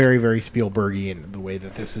 It's very, very Spielbergian the way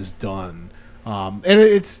that this is done. And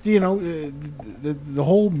it's, the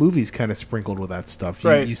whole movie's kind of sprinkled with that stuff.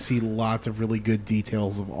 You see lots of really good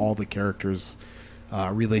details of all the characters'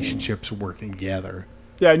 relationships working together.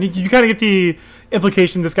 Yeah, and you kind of get the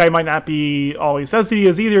implication this guy might not be all he says he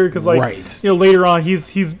is either, because later on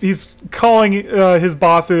he's calling his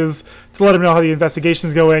bosses to let him know how the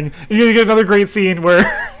investigation's going, and you're gonna get another great scene where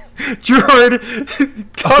Gerard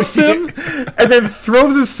cuffs him and then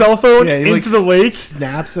throws his cell phone into the lake,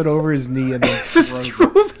 snaps it over his knee, and then throws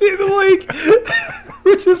it into the lake.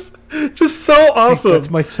 Which is just so awesome. That's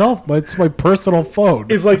it's my personal phone.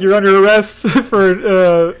 It's like you're under arrest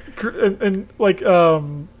for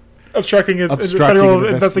obstructing a federal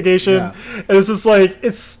investigation. Yeah. And it's just like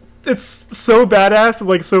it's so badass and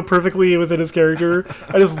like so perfectly within his character.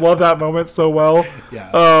 I just love that moment so well.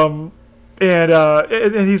 Yeah.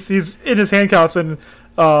 And he's in his handcuffs and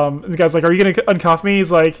the guy's like, "Are you gonna uncuff me?"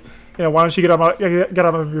 He's like, "Why don't you get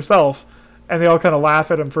on him yourself?" And they all kind of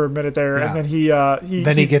laugh at him for a minute there, and then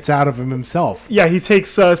he gets out of him himself. Yeah, he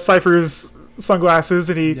takes Cypher's sunglasses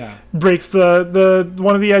and he breaks the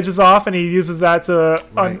one of the edges off, and he uses that to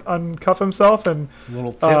uncuff himself. And a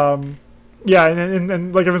little tip.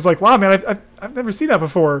 And like everyone's like, "Wow, man, I've never seen that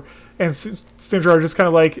before." And Sam Gerard just kind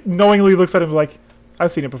of like knowingly looks at him like,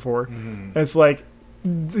 "I've seen it before." And it's like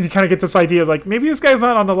you kind of get this idea of like maybe this guy's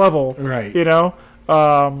not on the level, right?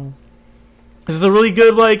 This is a really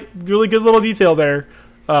good little detail there.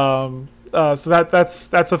 So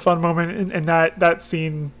that's a fun moment in that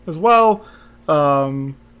scene as well.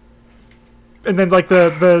 And then like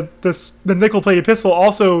the nickel-plated pistol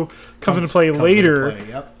also comes into play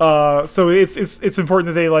later. So it's important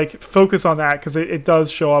that they like focus on that because it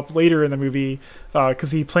does show up later in the movie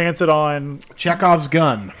because he plants it on Chekhov's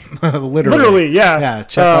gun. Literally, yeah. Yeah,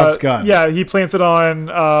 Chekhov's gun. Yeah, he plants it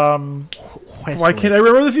on. Why can't I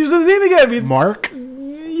remember the fugitive name again? Mark.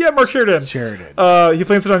 Yeah, Mark Sheridan. He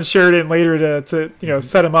plants it on Sheridan later to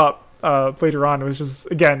set him up later on, which is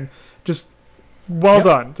again just well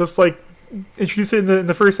done. Just like introduce it in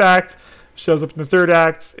the first act, shows up in the third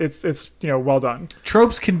act. It's well done.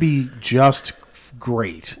 Tropes can be just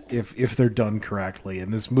great if they're done correctly,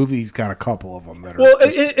 and this movie's got a couple of them that are. Well,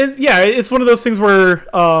 it's one of those things where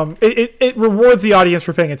it rewards the audience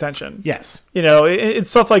for paying attention. Yes, it's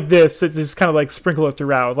stuff like this. It's just kind of like sprinkle it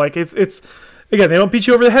throughout. Like it's again, they don't beat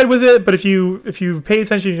you over the head with it, but if you pay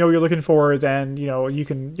attention, you know what you're looking for, then you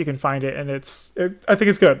can find it, and I think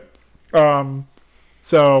it's good.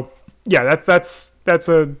 So yeah, that's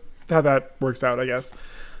how that works out, I guess.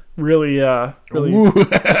 Really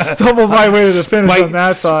stumbled my way to the finish on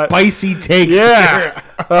that thought. Spicy takes. Yeah.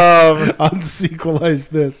 Unsequelize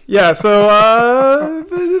this. Yeah. So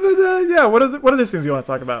what other things you want to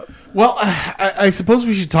talk about? Well, I suppose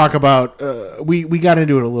we should talk about. We got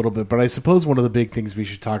into it a little bit, but I suppose one of the big things we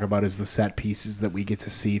should talk about is the set pieces that we get to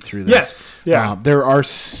see through this. Yes. Yeah. There are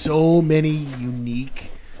so many unique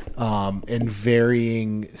and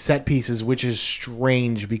varying set pieces, which is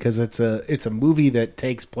strange because it's a movie that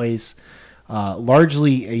takes place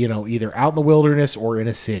largely either out in the wilderness or in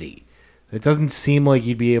a city. It doesn't seem like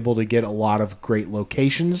you'd be able to get a lot of great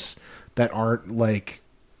locations that aren't like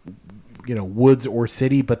woods or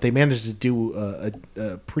city, but they managed to do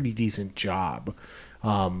a pretty decent job.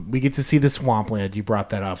 We get to see the swampland. You brought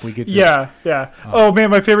that up. We get to, yeah. Oh man,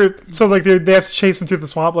 my favorite. So like they have to chase them through the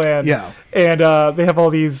swampland. Yeah, and they have all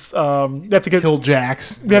these. They have to get hill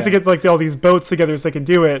jacks. They have to get like all these boats together so they can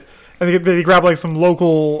do it. And they grab like some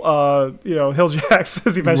local, hill jacks,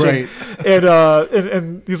 as you mentioned. Right.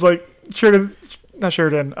 And he's like not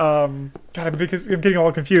Sheridan. God, I'm getting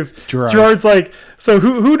all confused. Gerard's like, so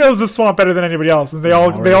who knows the swamp better than anybody else? And they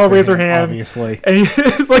all raise their hand, obviously. And he,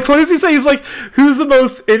 like, what does he say? He's like, who's the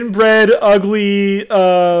most inbred, ugly,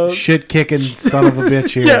 shit kicking son of a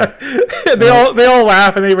bitch here? Yeah. And they all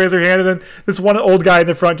laugh and they raise their hand, and then this one old guy in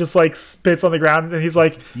the front just like spits on the ground, and he's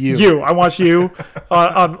like, you I want you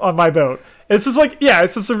on my boat. And it's just like,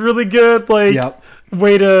 it's just a really good way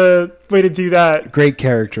to do that. Great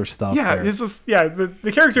character stuff. Yeah, it's just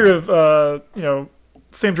the character of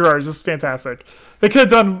Sam Gerard is just fantastic. They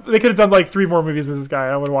could have done like 3 more movies with this guy.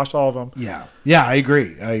 I would have watched all of them. Yeah, I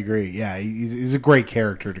agree. Yeah, he's a great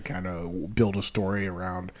character to kind of build a story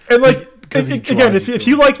around. And like again, if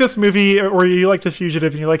you like this movie or you like The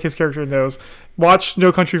Fugitive and you like his character in those, watch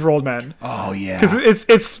No Country for Old Men. Oh yeah, because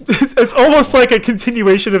it's almost like a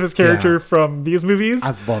continuation of his character from these movies.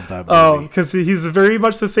 I love that movie because he's very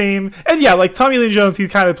much the same. And like Tommy Lee Jones, he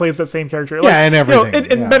kind of plays that same character. And everything.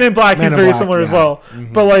 In Men in Black, he's very similar as well.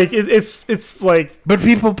 Mm-hmm. But like it's like. But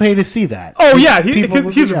people pay to see that. Oh yeah,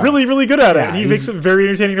 he's really really good at it. And he makes it very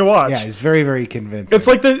entertaining to watch. Yeah, he's very very convincing. It's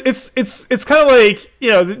like it's kind of like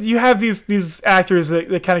you have these actors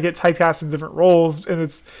that kind of get typecast in different roles, and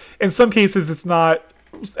it's in some cases it's not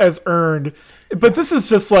as earned, but this is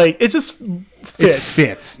just like it just fits. It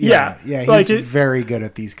fits. Yeah. He's very good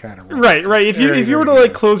at these kind of roles. Right. If you were to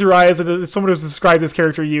like close your eyes and if someone was to describe this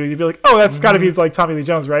character to you, you'd be like, oh, that's got to be like Tommy Lee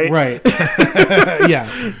Jones, right? Right.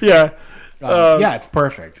 Yeah. It's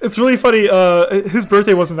perfect. It's really funny. His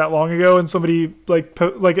birthday wasn't that long ago, and somebody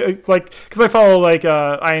because I follow like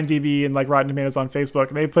IMDb and like Rotten Tomatoes on Facebook,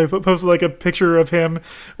 and they posted like a picture of him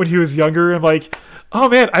when he was younger, and like, oh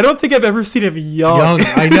man, I don't think I've ever seen him young.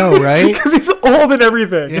 I know, right? Because he's old and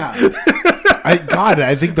everything. Yeah.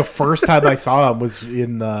 I think the first time I saw him was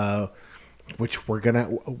in the. Which we're gonna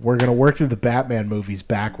work through the Batman movies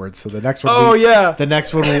backwards. So the next one, the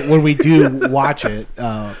next one when we do watch it,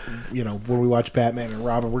 when we watch Batman and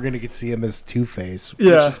Robin, we're gonna get to see him as Two-Face, which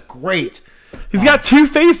is great. He's got 2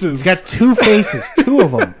 faces. He's got 2 faces, 2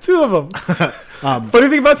 of them. 2 of them. Funny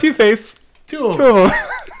thing about Two-Face, 2 of them.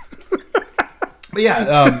 But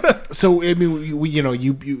yeah, so I mean,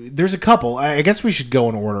 you there's a couple. I guess we should go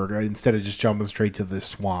in order instead of just jumping straight to the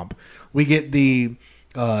swamp. We get the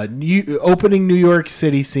opening New York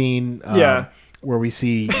City scene. Where we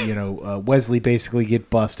see Wesley basically get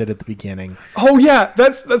busted at the beginning. Oh yeah,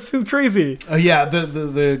 that's crazy.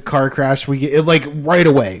 The car crash. We get it like right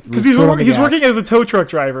away because he's working as a tow truck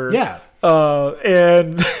driver. Yeah,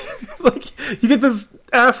 and like you get this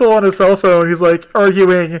asshole on his cell phone. He's like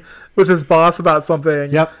arguing with his boss about something.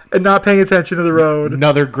 Yep. And not paying attention to the road.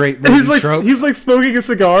 Another great movie trope. He's like smoking a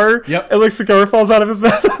cigar. Yep. And like cigar falls out of his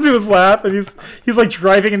mouth into his lap, and he's like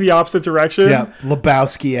driving in the opposite direction. Yeah.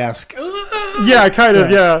 Lebowski-esque. Yeah, kind of.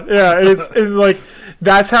 Yeah. And it's like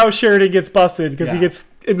that's how Sheridan gets busted because he gets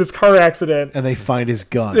in this car accident. And they find his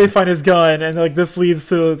gun. And like this leads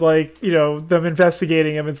to like them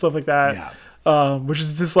investigating him and stuff like that. Yeah. Which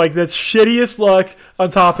is just like that shittiest luck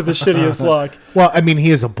on top of the shittiest luck. Well, I mean,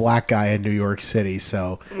 he is a black guy in New York City,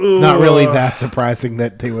 so it's not really that surprising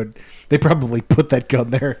that they probably put that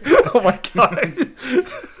gun there. Oh my god!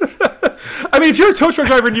 I mean, if you're a tow truck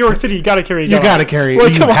driver in New York City, you got to carry a gun. You got to carry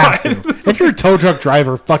it. You have to. If you're a tow truck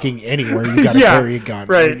driver fucking anywhere, you got to carry a gun.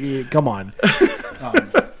 Right? Come on.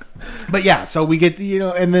 But yeah, so we get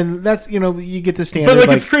and then that's you get the standard. But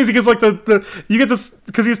like it's crazy because like the you get this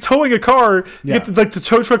because he's towing a car. You get the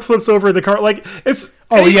tow truck flips over the car. Like it's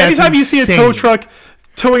anytime you see a tow truck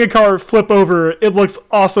towing a car flip over, it looks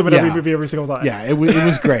awesome in every movie every single time. Yeah, it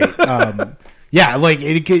was great. Like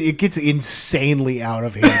it gets insanely out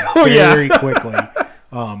of hand very quickly.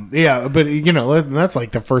 But that's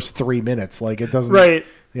like the first 3 minutes. Like it doesn't. Right.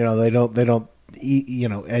 They don't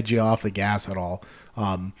edge you off the gas at all.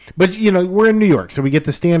 But we're in New York, so we get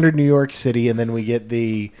the standard New York City, and then we get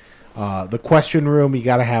the question room. You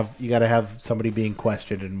gotta have somebody being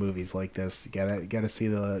questioned in movies like this. You gotta see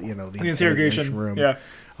the interrogation room. Yeah.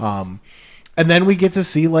 And then we get to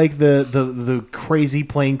see like the crazy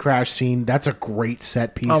plane crash scene. That's a great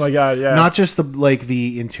set piece. Oh my god, yeah. Not just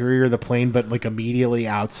the interior of the plane, but like immediately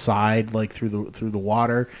outside, like through the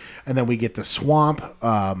water. And then we get the swamp.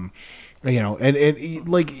 and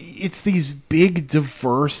like it's these big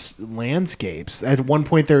diverse landscapes. At one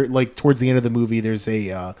point there, like towards the end of the movie, there's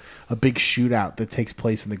a big shootout that takes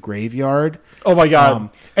place in the graveyard. Oh my god.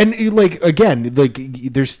 And like again, like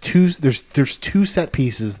there's two set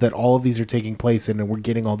pieces that all of these are taking place in, and we're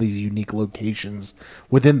getting all these unique locations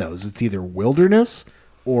within those. It's either wilderness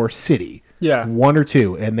or city. Yeah, one or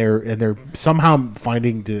two, and they're somehow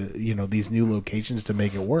finding these new locations to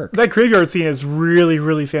make it work. That graveyard scene is really,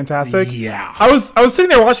 really fantastic. Yeah, I was sitting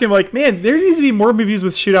there watching. I'm like, man, there needs to be more movies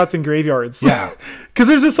with shootouts in graveyards. Yeah, because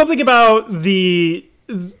there's just something about the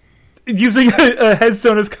using a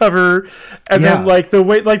headstone as cover, and then like the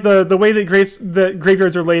way that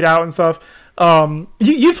graveyards are laid out and stuff.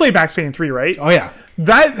 You played Max Payne 3, right? Oh yeah,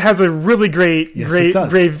 that has a really great graveyard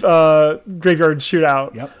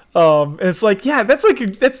shootout. Yep. And it's like, yeah, that's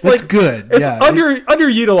good. It's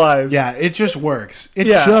underutilized. Yeah, it just works. It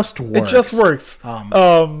just works.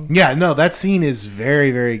 Yeah, no, that scene is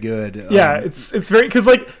very, very good. Yeah, it's very, because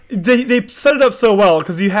like they set it up so well,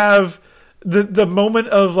 because you have the moment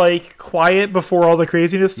of like quiet before all the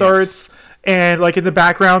craziness starts. Yes. And like in the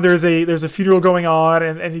background, there's a funeral going on,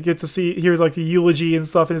 and you get to hear like the eulogy and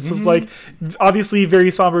stuff, and it's just like obviously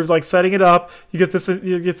very somber, like setting it up. You get this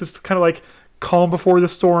kind of like calm before the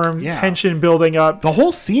storm, tension building up. The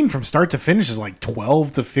whole scene from start to finish is like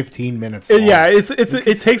 12 to 15 minutes long. Yeah,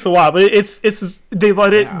 it takes a while, but it's they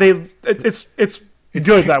let it it's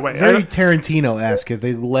good that way. Very Tarantino-esque.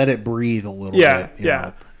 They let it breathe a little bit.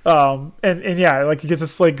 Yeah. And yeah, like you get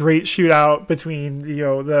this like great shootout between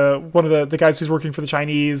one of the guys who's working for the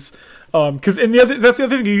Chinese, because that's the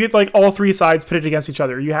other thing, you get like all three sides pitted against each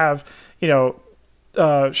other. You have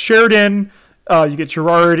Sheridan, you get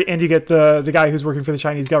Gerard, and you get the guy who's working for the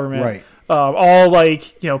Chinese government, right? All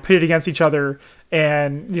like pitted against each other,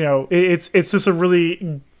 and it's just a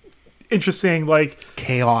really interesting, like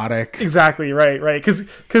chaotic. Exactly, right. Because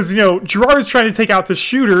Gerard's trying to take out the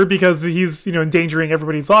shooter because he's endangering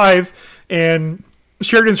everybody's lives, and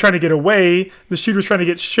Sheridan's trying to get away. The shooter's trying to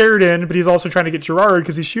get Sheridan, but he's also trying to get Gerard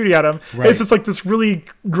because he's shooting at him. Right. It's just like this really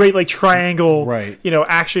great like triangle, right?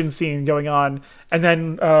 Action scene going on. And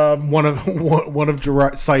then one of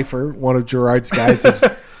Gerard Cypher, one of Gerard's guys, is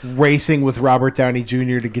racing with Robert Downey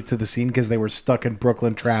Jr. to get to the scene because they were stuck in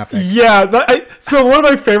Brooklyn traffic. Yeah, so one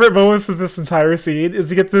of my favorite moments of this entire scene is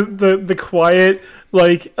to get the quiet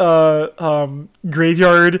like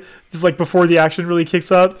graveyard just like before the action really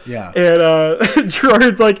kicks up. Yeah, and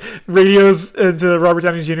Gerard like radios into Robert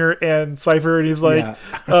Downey Jr. and Cypher, and he's like,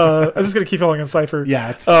 I'm just gonna keep calling him Cypher. Yeah,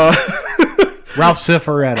 it's Ralph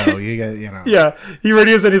Cifaretto, Yeah, he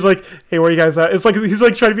radios and he's like, "Hey, where you guys at?" It's like he's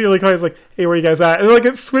like trying to be like, he's like, "Hey, where you guys at?" And like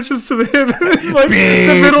it switches to him, and like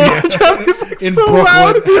the middle of the traffic is like in so Brooklyn.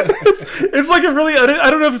 Loud. It's like a really, I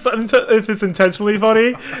don't know if it's intentionally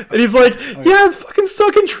funny. And he's like, "Yeah, I'm fucking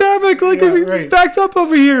stuck in traffic. Like he's backed up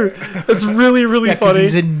over here." It's really, really funny.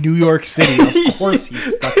 He's in New York City. Of course,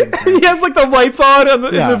 he's stuck in traffic. He has like the lights on in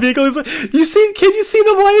the vehicle. He's like, Can you see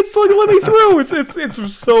the lights? Like, let me through.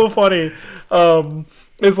 It's so funny.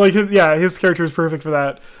 It's like his character is perfect for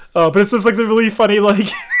that. But it's just like the really funny like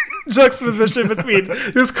juxtaposition between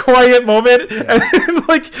this quiet moment and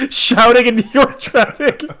like shouting in New York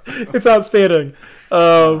traffic. It's outstanding.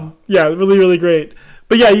 Really, really great.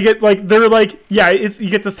 But yeah, you get like you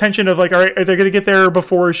get this tension of like, all right, are they gonna get there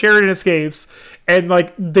before Sheridan escapes? And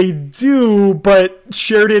like they do, but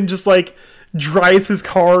Sheridan just like drives his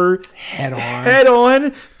car head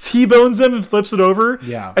on, T-bones him and flips it over,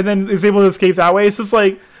 and then is able to escape that way. So it's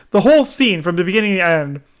like the whole scene from the beginning to the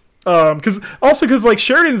end, because like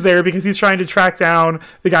Sheridan's there because he's trying to track down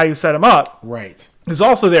the guy who set him up, right? Is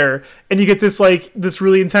also there, and you get this like this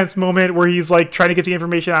really intense moment where he's like trying to get the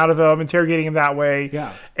information out of him, interrogating him that way,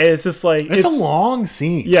 and it's just like it's a long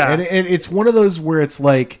scene, and it's one of those where it's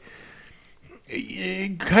like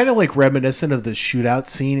kind of like reminiscent of the shootout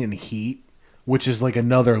scene in Heat, which is like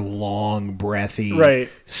another long, breathy,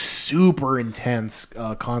 super intense,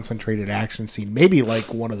 concentrated action scene. Maybe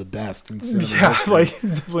like one of the best in cinema history. Like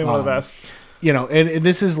definitely one of the best. And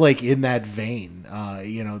this is like in that vein.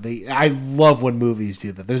 I love when movies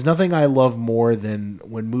do that. There's nothing I love more than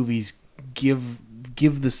when movies give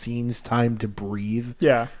the scenes time to breathe.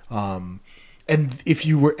 Yeah. And if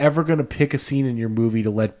you were ever going to pick a scene in your movie to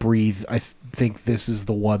let breathe, I think this is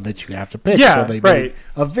the one that you have to pick. Yeah, so they made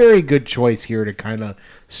a very good choice here to kind of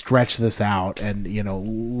stretch this out and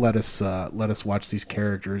let us watch these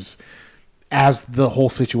characters as the whole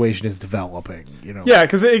situation is developing, you know. Yeah,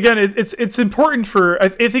 because again, it's important for I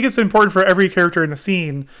think it's important for every character in the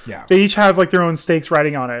scene. Yeah, they each have like their own stakes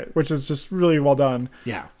riding on it, which is just really well done.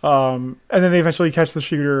 Yeah. And then they eventually catch the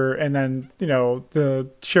shooter, and then the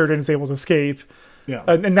Sheridan is able to escape. Yeah,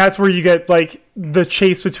 and that's where you get like the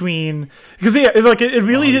chase between, because it's like it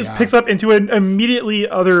really just picks up into an immediately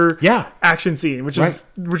other action scene, which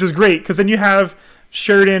is great, because then you have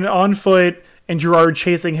Sheridan on foot and Gerard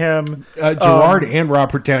chasing him. Gerard and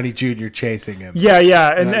Robert Downey Jr. chasing him.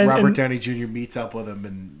 Yeah, and Robert Downey Jr. meets up with him,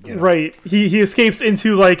 and right, he escapes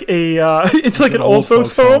into like an old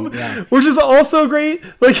folks home, which is also great.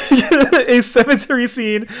 Like a cemetery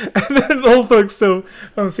scene and then an old folks home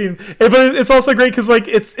scene, but it's also great because like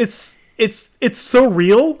it's so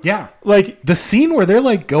real. Yeah, like the scene where they're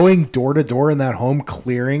like going door to door in that home,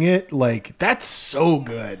 clearing it. Like that's so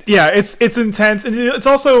good. Yeah, it's intense, and it's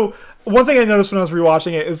also. One thing I noticed when I was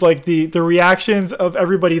rewatching it is like the reactions of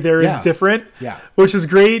everybody there is different, which is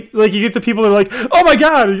great. Like you get the people that are like, "Oh my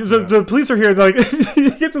god, the police are here!" And like you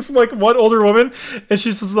get this like one older woman, and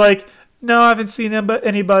she's just like, "No, I haven't seen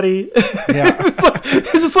anybody." Yeah,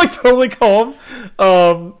 it's just like totally calm.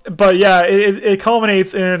 But yeah, it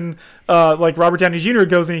culminates in like Robert Downey Jr.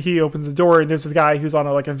 goes in, he opens the door, and there's this guy who's on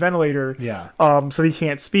a ventilator. Yeah. So he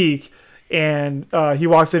can't speak. And he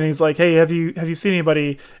walks in and he's like, "Hey, have you seen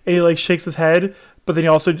anybody?" And he like shakes his head, but then he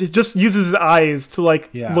also just uses his eyes to like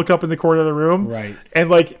look up in the corner of the room. Right. And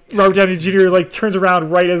like Robert Downey Jr. like turns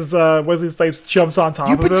around right as Wesley Snipes jumps on top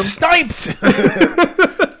of him. You've been sniped.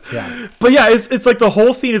 Yeah. But yeah, it's like the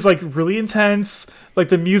whole scene is like really intense. Like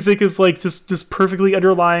the music is like just perfectly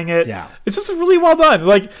underlying it. Yeah. It's just really well done.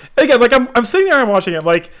 Like again, like I'm sitting there and I'm watching it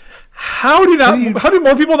like. How do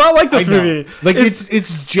more people not like this movie? Like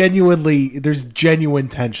it's genuinely, there's genuine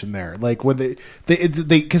tension there. Like when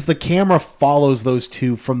because the camera follows those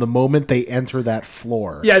two from the moment they enter that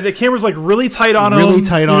floor. Yeah, the camera's like really tight on them. Really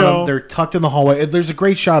tight on them. They're tucked in the hallway. There's a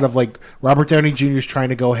great shot of like Robert Downey Jr. is trying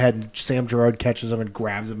to go ahead, and Sam Gerard catches him and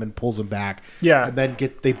grabs him and pulls him back. Yeah, and then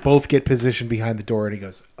they both get positioned behind the door, and he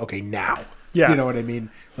goes, "Okay, now." Yeah. You know what I mean?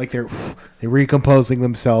 Like they're recomposing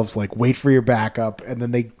themselves, like wait for your backup, and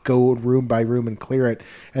then they go room by room and clear it,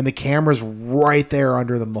 and the camera's right there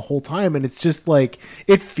under them the whole time, and it's just like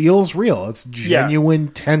it feels real. It's genuine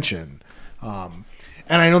tension. And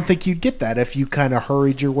I don't think you'd get that if you kind of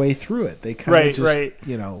hurried your way through it. They kind of just,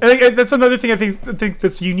 you know. I think that's another thing I think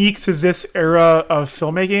that's unique to this era of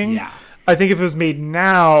filmmaking. Yeah. I think if it was made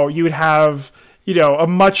now, you would have a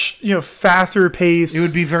much faster pace. It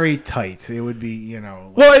would be very tight. It would be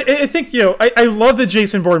Well, I think I love the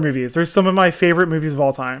Jason Bourne movies. They're some of my favorite movies of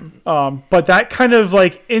all time. But that kind of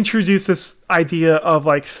like introduced this idea of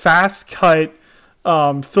like fast cut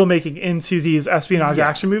filmmaking into these espionage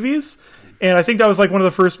action movies. And I think that was like one of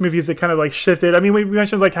the first movies that kind of like shifted. I mean, we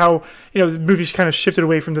mentioned like how the movies kind of shifted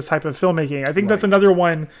away from this type of filmmaking. I think that's another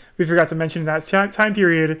one we forgot to mention in that time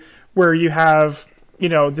period where you have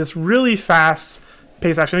this really fast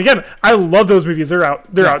paced action. Again, I love those movies. They're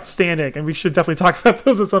outstanding, and we should definitely talk about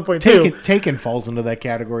those at some point too. Taken falls into that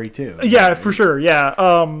category too. Yeah, for sure. Yeah.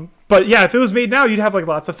 But yeah, if it was made now, you'd have like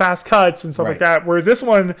lots of fast cuts and stuff like that. Whereas this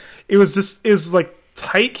one, it was like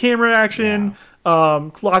tight camera action,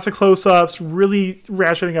 lots of close ups, really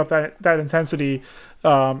ratcheting up that intensity.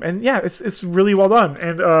 And yeah, it's really well done.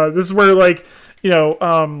 And this is where like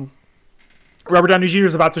Robert Downey Jr.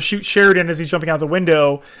 is about to shoot Sheridan as he's jumping out the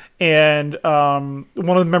window, and one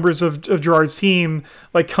of the members of Gerard's team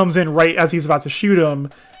like comes in right as he's about to shoot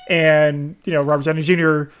him, and Robert Downey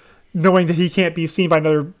Jr., knowing that he can't be seen by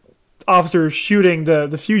another officer shooting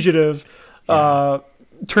the fugitive,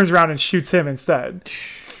 turns around and shoots him instead,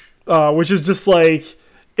 which is just like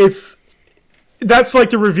that's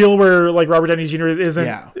like the reveal where like Robert Downey Jr.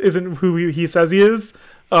 isn't who he says he is,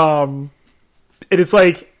 and it's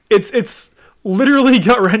like it's literally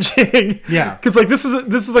gut wrenching. Yeah, because like this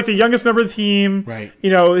is like the youngest member of the team, right?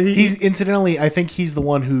 He's incidentally, I think he's the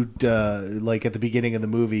one who like at the beginning of the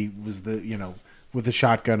movie was the with the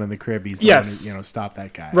shotgun in the crib. He's the one who, stop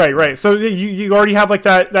that guy. Right. So you already have like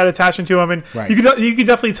that attachment to him, and you can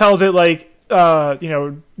definitely tell that like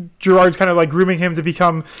Gerard's kind of like grooming him to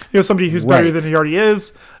become somebody who's better than he already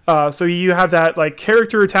is. So you have that like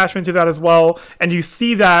character attachment to that as well, and you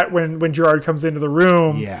see that when Gerard comes into the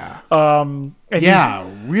room.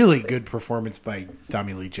 Really good performance by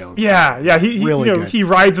Tommy Lee Jones. He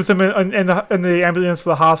rides with him in the ambulance to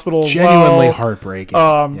the hospital. Genuinely heartbreaking.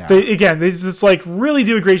 They just like really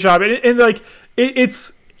do a great job, and like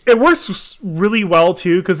it works really well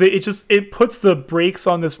too because it puts the brakes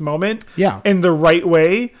on this moment in the right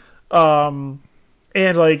way, and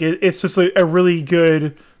like it's just a really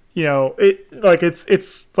good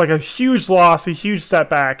it's like a huge loss, a huge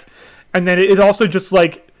setback, and then it also just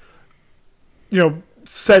like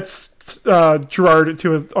sets Gerard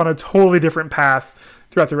on a totally different path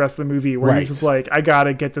throughout the rest of the movie, where he's just like, I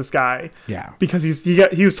gotta get this guy, because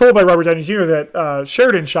he was told by Robert Downey Jr. that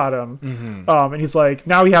Sheridan shot him, and he's like,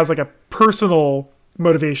 now he has like a personal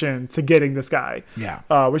motivation to getting this guy,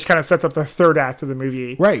 which kind of sets up the third act of the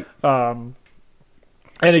movie, right? And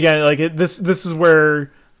again, like this is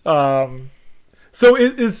where, so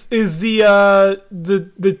is the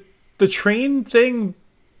train thing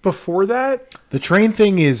before that? The train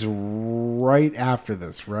thing is right after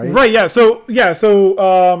this, right? Right. Yeah. So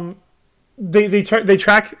they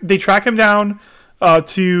track him down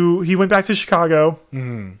he went back to Chicago.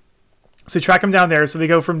 Mm-hmm. So they track him down there. So they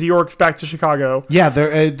go from New York back to Chicago. Yeah.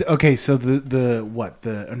 They're okay. So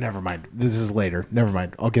never mind. This is later. Never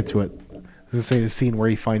mind. I'll get to it. I was gonna say the scene where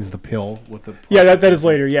he finds the pill with the that is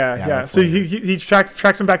later. Yeah. So later. He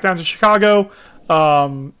tracks him back down to Chicago.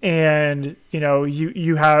 And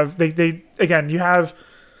you have you have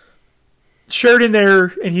Sheridan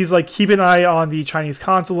there, and he's like keeping an eye on the Chinese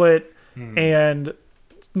consulate. And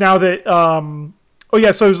now that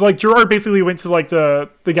so it was like Gerard basically went to like the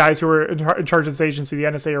guys who were in charge of this agency, the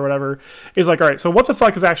NSA or whatever. Is like, all right, so what the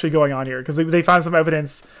fuck is actually going on here? Because they found some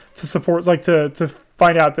evidence to support, like to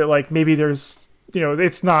find out that like maybe there's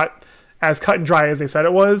it's not as cut and dry as they said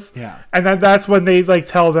it was. Yeah. And that's when they like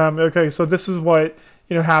tell them, okay, so this is what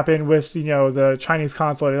happened with the Chinese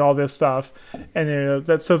consulate and all this stuff. And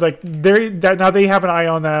that's so like now they have an eye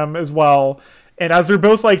on them as well. And as they're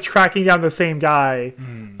both like tracking down the same guy,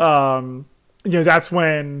 that's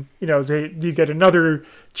when you get another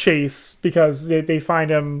chase, because they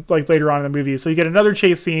find him like later on in the movie. So you get another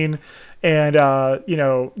chase scene, and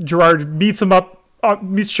Gerard meets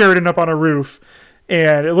Sheridan up on a roof,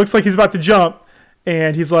 and it looks like he's about to jump,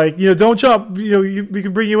 and he's like, don't jump, we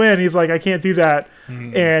can bring you in. And he's like, I can't do that.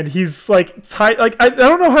 And he's like tied, like I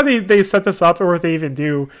don't know how they set this up or what they even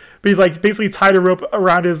do, but he's like basically tied a rope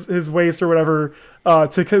around his waist or whatever,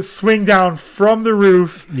 to swing down from the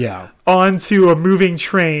roof onto a moving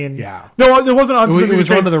train. No, it wasn't onto the moving train. It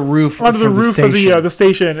was onto the roof of the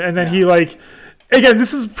station. And then he like, again,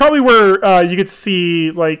 this is probably where you get to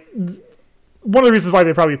see like one of the reasons why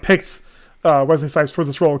they probably picked Wesley Snipes for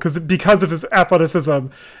this role, because of his athleticism,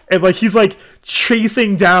 and like he's like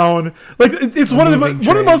chasing down, like it's one of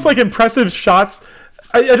the most like impressive shots.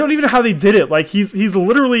 I don't even know how they did it. Like he's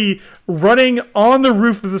literally running on the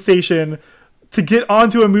roof of the station to get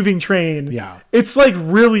onto a moving train. Yeah, it's like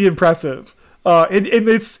really impressive. And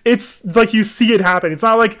it's like you see it happen. It's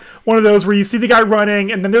not like one of those where you see the guy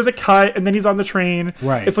running and then there's a cut and then he's on the train.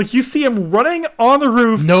 Right. It's like you see him running on the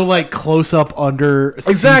roof. No, like close up under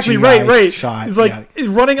exactly CGI right shot. He's like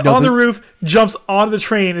running on the roof, jumps onto the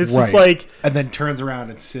train. It's just like, and then turns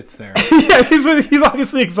around and sits there. Yeah, he's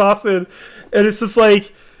obviously exhausted, and it's just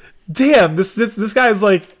like, damn, this guy is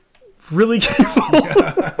like really capable.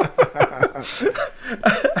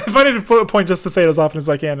 I find it a point just to say it as often as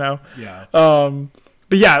I can now. Yeah.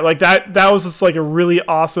 But yeah, like that was just like a really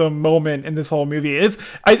awesome moment in this whole movie.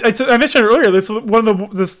 I mentioned earlier, it's one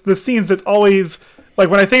of the scenes that's always like,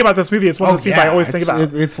 when I think about this movie, it's one of the scenes I always think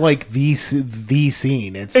about. It's like the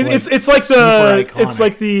scene. It's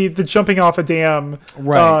like the jumping off a dam,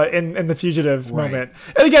 right? In the Fugitive moment.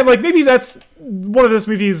 And again, like maybe that's one of this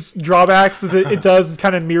movie's drawbacks, is it does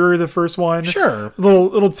kind of mirror the first one. Sure, a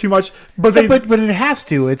little too much, but it has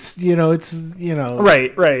to. It's right.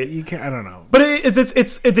 You can't, I don't know. But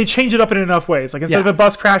they change it up in enough ways. Like instead of a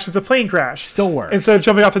bus crash, it's a plane crash. Still works. Instead of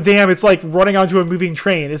jumping off a dam, it's like running onto a moving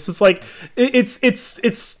train. It's just like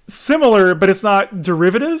it's similar, but it's not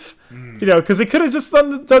derivative. Because they could have just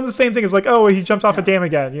done the same thing as like, oh, he jumped off a dam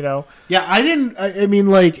again. Yeah, I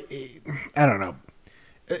mean, like, I don't know.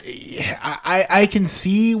 I can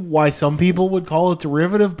see why some people would call it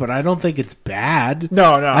derivative, but I don't think it's bad.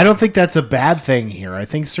 No. I don't think that's a bad thing here. I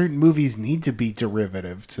think certain movies need to be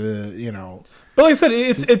derivative to, But like I said,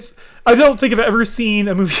 it's. I don't think I've ever seen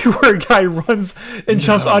a movie where a guy runs and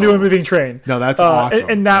jumps onto a moving train. No, that's awesome.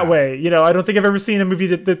 In that way, I don't think I've ever seen a movie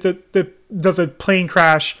that does a plane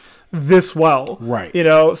crash this well. Right.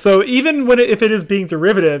 So even if it is being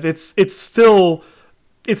derivative, it's still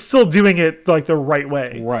doing it like the right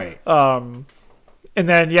way. Right. And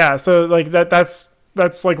then so like that's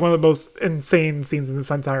like one of the most insane scenes in this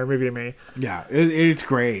entire movie to me. Yeah, it's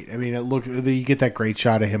great. I mean, you get that great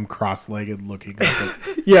shot of him cross-legged looking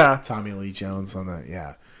like Tommy Lee Jones on that.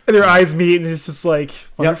 Yeah. And their eyes meet, and it's just like,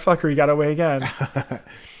 motherfucker, you got away again.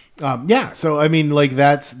 So I mean, like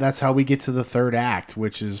that's how we get to the third act,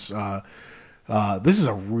 which is This is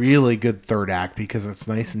a really good third act because it's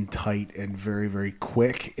nice and tight and very, very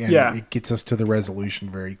quick, and it gets us to the resolution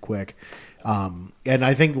very quick. And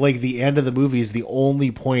I think like the end of the movie is the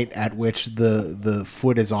only point at which the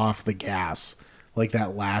foot is off the gas, like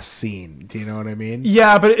that last scene. Do you know what I mean?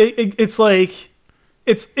 Yeah, but it's like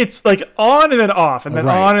it's like on and then off and then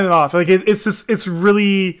on and then off. Like it's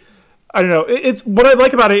really, I don't know. It's what I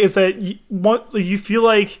like about it is that you feel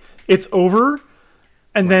like it's over,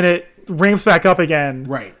 and then it ramps back up again,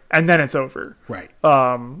 right? And then it's over, right?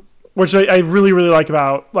 Which I really, really like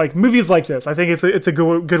about like movies like this. I think it's a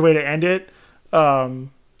good way to end it,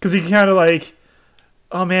 because you can kind of like,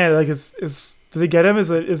 oh man, like did they get him? Is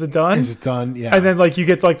it done? Is it done? Yeah. And then like you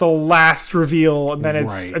get like the last reveal, and then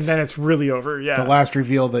it's really over. Yeah. The last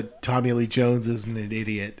reveal that Tommy Lee Jones isn't an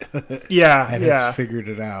idiot. Yeah. And has figured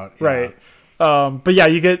it out. Yeah. Right. But yeah,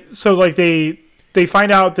 you get like they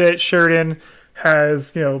find out that Sheridan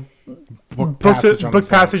has book passage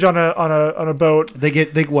on a boat. They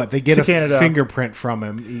get a Canada. Fingerprint from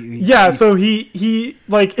him. So he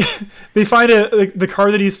like they find the car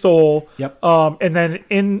that he stole. Yep. And then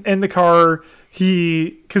in the car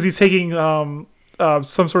because he's taking some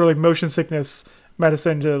sort of like motion sickness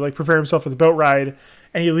medicine to like prepare himself for the boat ride,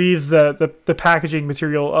 and he leaves the packaging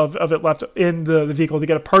material of it left in the vehicle to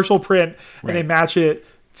get a partial print, and they match it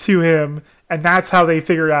to him, and that's how they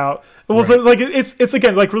figure out. Well, like it's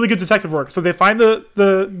again like really good detective work. So they find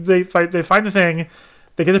they find the thing,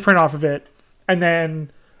 they get the print off of it, and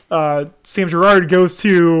then Sam Gerard goes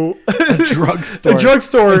to a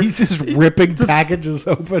drugstore. He's just ripping packages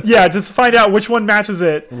open. Yeah, just to find out which one matches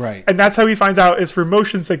it. Right. And that's how he finds out it's for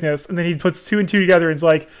motion sickness. And then he puts 2 and 2 together and is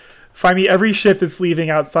like, find me every ship that's leaving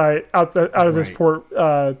out of this port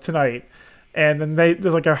tonight. And then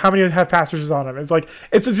they're like, how many have passengers on them? It's like,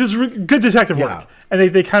 it's just good detective work.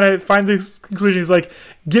 And they kind of find this conclusion. He's like,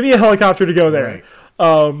 give me a helicopter to go there. Right.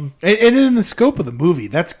 And in the scope of the movie,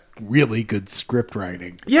 that's really good script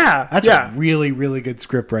writing. Yeah. That's really, really good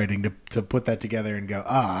script writing to put that together and go,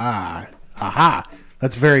 aha.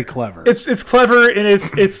 That's very clever. It's clever, and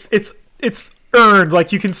it's earned.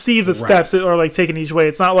 Like you can see the steps that are like taken each way.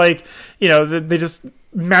 It's not like, they just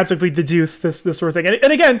magically deduce this sort of thing.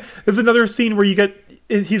 And again, there's another scene where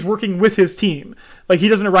he's working with his team. Like he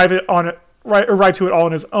doesn't arrive to it all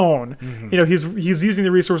on his own. Mm-hmm. He's using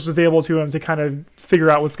the resources available to him to kind of figure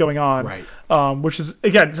out what's going on. Right. Which is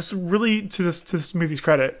again just really to this movie's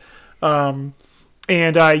credit. So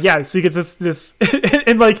you get this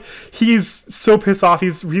and like he's so pissed off.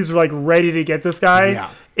 He's like ready to get this guy. Yeah.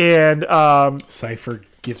 And Cypher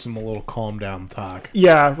gives him a little calm down talk.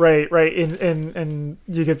 Yeah, right. And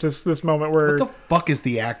you get this moment where, what the fuck is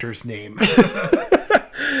the actor's name?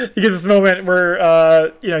 You get this moment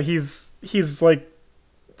where he's like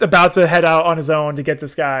about to head out on his own to get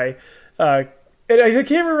this guy. And I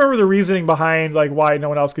can't remember the reasoning behind like why no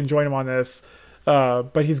one else can join him on this.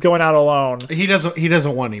 But he's going out alone. He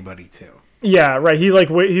doesn't want anybody to. Yeah, right. He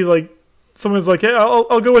someone's like, yeah,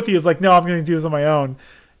 I'll go with you. He's like, no, I'm going to do this on my own.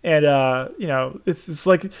 And it's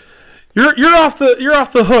like you're off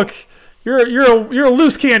the hook. You're a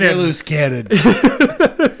loose cannon. You're a loose cannon.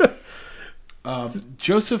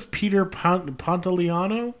 Joseph Peter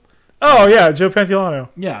Pantoliano. Oh yeah, Joe Pantoliano.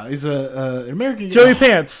 Yeah, he's an American. Joey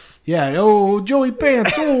Pants. Yeah. Oh, Joey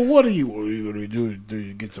Pants. Oh, what are you gonna do? Do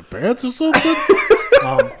you get some pants or something?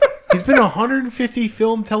 He's been 150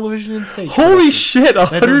 film, television, and stage. Holy shit,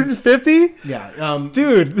 150? Yeah,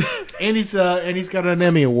 dude. And he's got an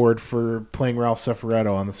Emmy award for playing Ralph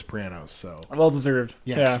Cifaretto on The Sopranos. So well deserved.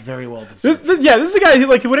 Yes, very well deserved. This is the guy who,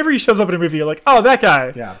 like, whenever he shows up in a movie, you're like, oh, that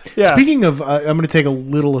guy. Yeah. Speaking of, I'm going to take a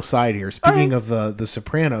little aside here. Speaking of the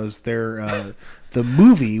Sopranos, they're the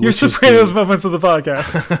movie. Your Sopranos moments of the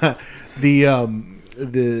podcast.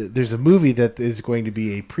 There's a movie that is going to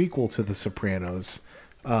be a prequel to The Sopranos.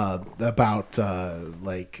 About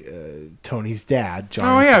Tony's dad, John.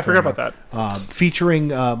 Oh yeah, Soprano, I forgot about that. Featuring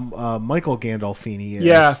Michael Gandolfini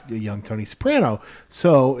as young Tony Soprano.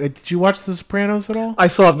 So, did you watch The Sopranos at all? I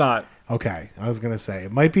still have not. Okay, I was gonna say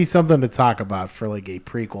it might be something to talk about for like a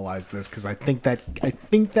prequelize this because I think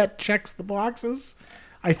that checks the boxes.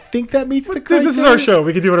 I think that meets the criteria. This is our show.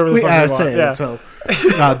 We can do whatever the fuck we want. Yeah. So,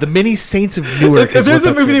 the Mini Saints of Newark. If there's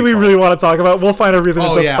a movie that we really want to talk about, we'll find a reason to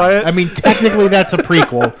justify it. I mean, technically that's a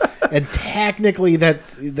prequel, and technically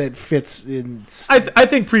that fits in. I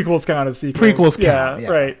think prequels count as sequels. Prequels count.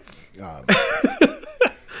 Yeah. Right.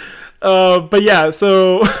 But yeah,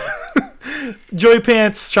 so Joey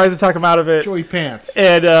Pants tries to talk him out of it. Joey Pants,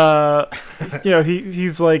 and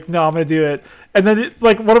he's like, "No, I'm going to do it." And then,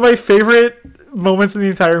 one of my favorite moments in the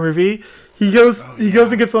entire movie, He goes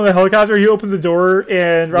and gets on the helicopter. He opens the door,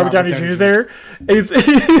 and Robert Downey Jr. is there. And he's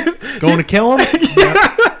going to kill him.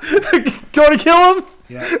 Yeah. Going to kill him.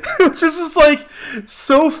 Yeah, which is just like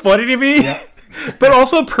so funny to me. Yeah. But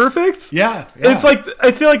also perfect. Yeah. It's like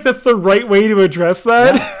I feel like that's the right way to address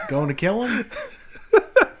that. Yeah. Going to kill him.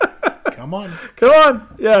 Come on.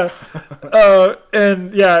 Yeah.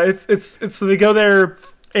 And yeah, it's so they go there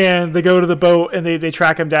and they go to the boat and they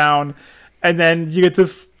track him down, and then you get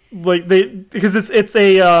this like because it's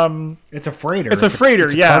a freighter. It's a freighter.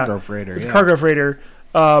 It's a cargo freighter. It's a cargo freighter.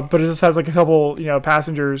 But it just has like a couple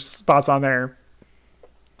passengers spots on there.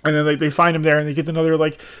 And then they find him there, and they get another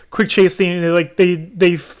like quick chase scene, and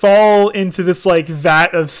they fall into this like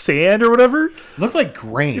vat of sand or whatever. It looked like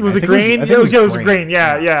grain. It was a grain. It was grain.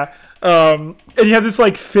 Yeah. And you have this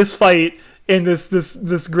like fist fight in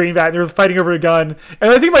this grain vat, and they're fighting over a gun. And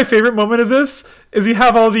I think my favorite moment of this is you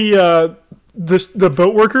have all the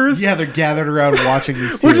boat workers. Yeah, they're gathered around watching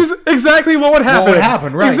these two. Which is exactly what would happen. What would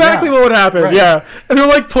happen, right? Exactly what would happen, right. Yeah. And they're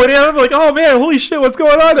like pointing at him like, oh man, holy shit, what's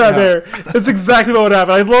going on down there? That's exactly what would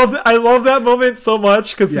happen. I love that moment so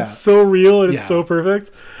much because it's so real and it's so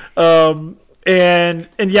perfect. And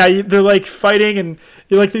yeah, they're like fighting, and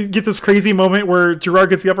you get this crazy moment where Gerard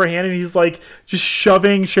gets the upper hand, and he's like just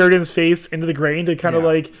shoving Sheridan's face into the grain to kind of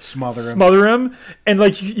like smother him. And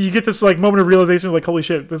like you get this like moment of realization, like, holy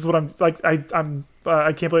shit, this is what I'm like. I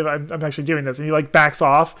can't believe I'm actually doing this. And he like backs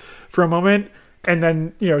off for a moment, and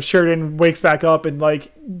then Sheridan wakes back up and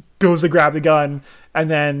like goes to grab the gun. And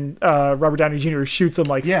then Robert Downey Jr. shoots him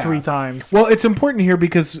like 3 times. Well, it's important here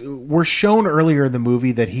because we're shown earlier in the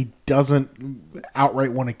movie that he doesn't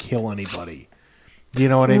outright want to kill anybody. Do you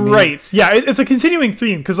know what I mean? Right. Yeah, it's a continuing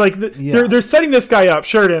theme because like they're setting this guy up.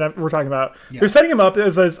 Sheridan, we're talking about. Yeah. They're setting him up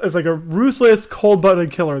as like a ruthless, cold-blooded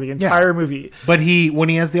killer the entire movie. But when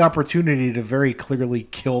he has the opportunity to very clearly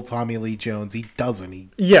kill Tommy Lee Jones, he doesn't. He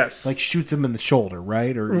like shoots him in the shoulder,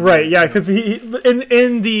 right? Right. Yeah, because he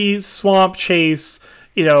in the swamp chase.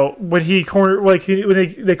 When they corner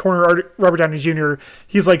Robert Downey Jr.,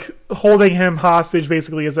 he's like holding him hostage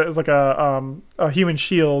basically as like a human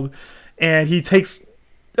shield, and he takes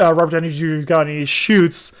Robert Downey Jr.'s gun and he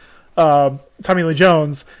shoots Tommy Lee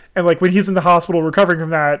Jones. And like when he's in the hospital recovering from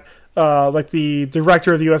that, like the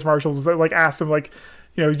director of the U.S. Marshals like asked him like,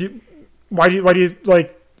 why do you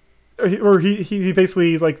like, or he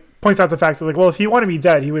basically like points out the fact that like, well, if he wanted me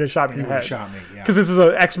dead, he would have shot me in the head. Shot me, yeah. Because this is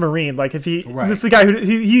an ex-Marine. Like if this is the guy who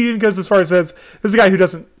he even goes as far as says this is the guy who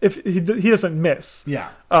he doesn't miss. Yeah.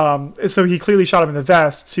 So he clearly shot him in the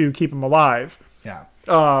vest to keep him alive. Yeah.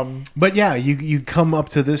 But yeah, you come up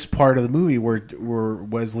to this part of the movie where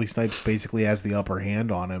Wesley Snipes basically has the upper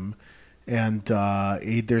hand on him, and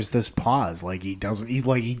there's this pause. Like he doesn't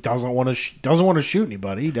want to shoot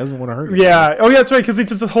anybody. He doesn't want to hurt anybody. Yeah. Oh yeah, that's right. Because he's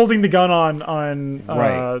just holding the gun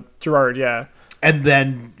on Gerard. Yeah. And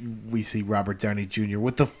then we see Robert Downey Jr.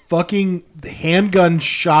 with the fucking handgun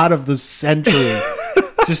shot of the century,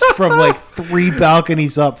 just from like 3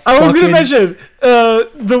 balconies up. I was going to mention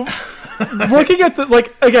looking at the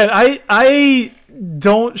like again. I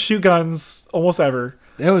don't shoot guns almost ever.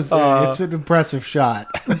 It's an impressive shot.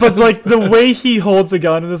 But like the way he holds the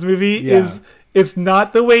gun in this movie it's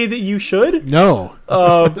not the way that you should. No.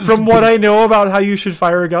 From what I know about how you should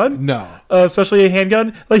fire a gun. No. Especially a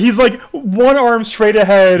handgun. Like he's like one arm straight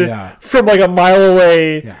ahead from like a mile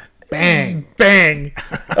away. Yeah. Bang. Bang.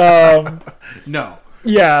 No.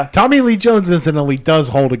 Yeah. Tommy Lee Jones incidentally does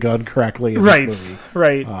hold a gun correctly in this movie.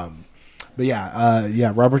 Right. But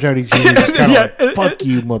Robert Downey Jr. just kind of like, fuck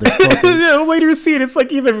you, motherfucker. Later scene, it's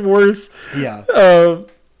like even worse. Yeah.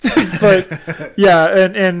 But yeah,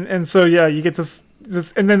 and so yeah, you get this,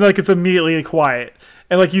 and then like it's immediately quiet,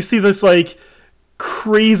 and like you see this like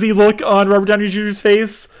crazy look on Robert Downey Jr.'s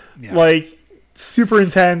face, like super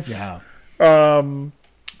intense. Yeah.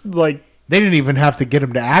 Like they didn't even have to get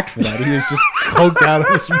him to act for that. He was just coked out of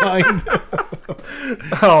his mind.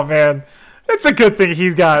 Oh man. It's a good thing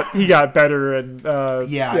he got better, and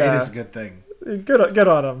it is a good thing. Good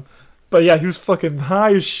on him. But yeah, he was fucking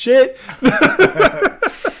high as shit. And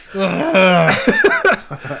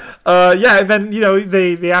then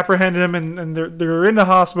they apprehend him, and they're in the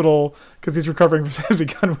hospital because he's recovering from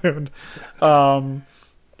his gun wound.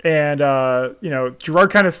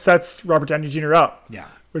 Gerard kind of sets Robert Downey Jr. up. Yeah.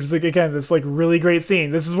 Which is like again this like really great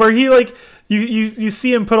scene. This is where he like you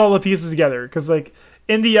see him put all the pieces together because like.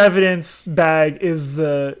 In the evidence bag is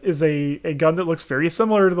a gun that looks very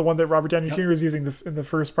similar to the one that Robert Downey Jr. is using in the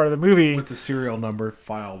first part of the movie, with the serial number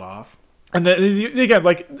filed off. And then again,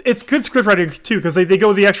 like it's good script writing too, because they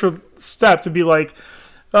go the extra step to be like,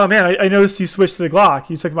 oh man, I noticed you switched to the Glock.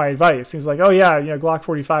 You took my advice. He's like, oh yeah, Glock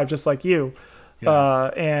 45, just like you.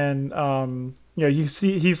 Yeah. You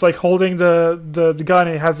see he's like holding the gun,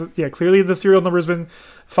 and it has clearly the serial number has been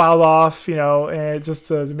filed off, and just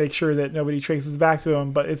to make sure that nobody traces back to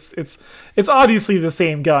him. But it's obviously the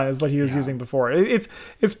same gun as what he was using before. It's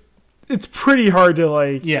pretty hard to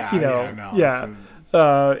it's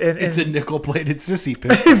a nickel-plated sissy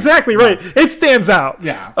pistol. Exactly right. It stands out.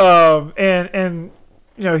 Yeah.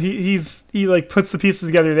 He like puts the pieces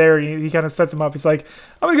together there, and he kind of sets them up. He's like,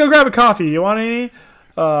 I'm gonna go grab a coffee. You want any?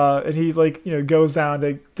 And he goes down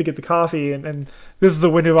to get the coffee, and this is the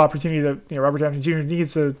window of opportunity that Robert Downey Jr.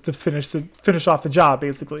 needs to finish off the job,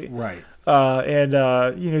 basically. Right.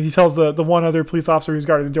 He tells the one other police officer who's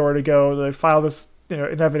guarding the door to go to file this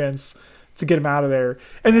in evidence to get him out of there.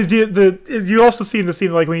 And you also see in the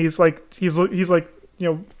scene, like when he's like I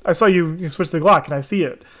saw you switch the Glock, and I see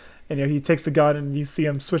it. And he takes the gun, and you see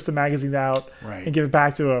him switch the magazine out and give it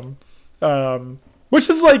back to him. Which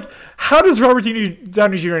is like, how does Robert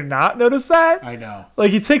Downey Jr. not notice that? I know.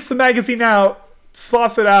 Like, he takes the magazine out,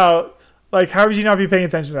 swaps it out. Like, how would you not be paying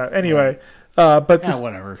attention to that? Anyway, but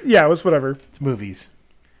whatever. Yeah, it was whatever. It's movies.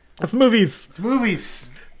 It's movies. It's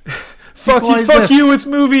movies. Fuck you, it's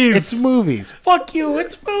movies. It's movies. Fuck you,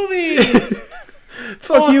 it's movies.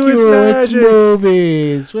 Fuck you, it's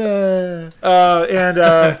movies. So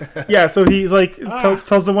he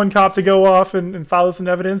tells the one cop to go off and file some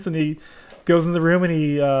evidence, and he goes in the room, and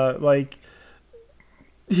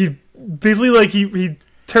he basically he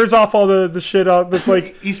tears off all the shit up. That's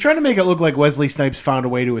like he's trying to make it look like Wesley Snipes found a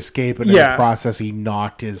way to escape, and in the process he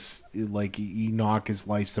knocked his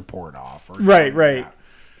life support off. Right.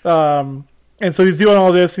 And so he's doing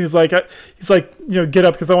all this, and he's like, get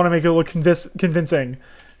up because I want to make it look convincing,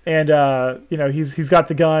 and he's got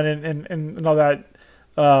the gun and all that.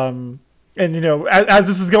 And as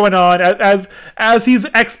this is going on, as he's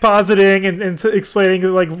expositing and explaining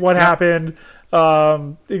like what happened,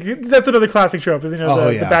 that's another classic trope. Is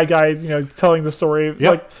the bad guys telling the story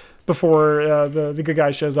like before the good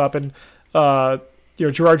guy shows up, and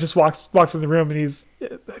Gerard just walks in the room, and I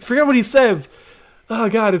forget what he says. Oh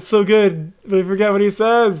God, it's so good, but I forget what he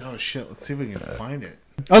says. Oh shit! Let's see if we can find it.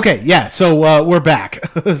 Okay, yeah. So we're back.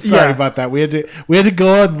 Sorry about that. We had to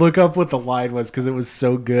go and look up what the line was because it was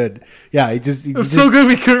so good. Yeah, it was so good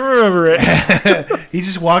we couldn't remember it. He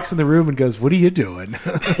just walks in the room and goes, "What are you doing?"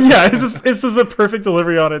 Yeah, it's just a perfect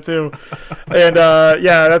delivery on it too. And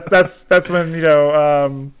that's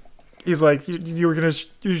when he's like, you're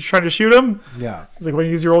trying to shoot him. Yeah. He's like, "Want to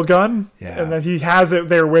use your old gun?" Yeah. And then he has it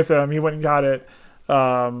there with him. He went and got it.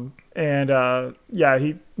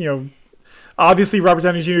 Obviously, Robert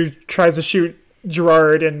Downey Jr. tries to shoot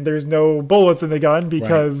Gerard, and there's no bullets in the gun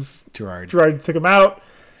because Gerard took him out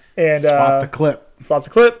and swap the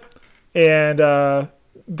clip, and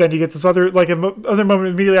then you get this other moment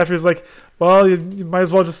immediately after. He's like, "Well, you might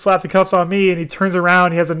as well just slap the cuffs on me," and he turns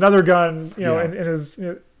around. He has another gun, in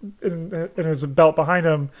his belt behind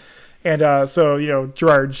him, and so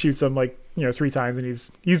Gerard shoots him 3 times, and he's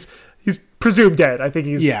presumed dead. I think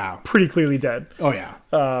he's pretty clearly dead. Oh yeah.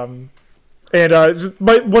 One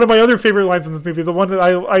of my other favorite lines in this movie, the one that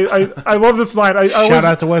I love this line. Shout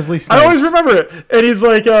out to Wesley Snipes. I always remember it. And he's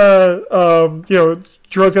like, Gerard's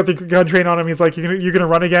got the gun train on him. He's like, you're gonna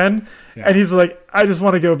run again? Yeah. And he's like, I just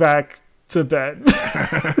want to go back to bed.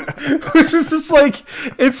 Which is just like,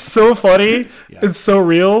 it's so funny. Yeah. It's so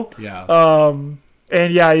real. Yeah.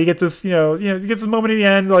 And you get this, you get this moment at the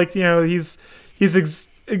end, like, he's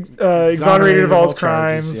exonerated of all his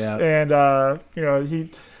crimes, and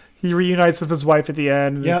he reunites with his wife at the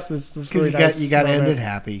end. Yeah, because really you got to end it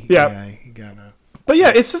happy. Yeah, you gotta. But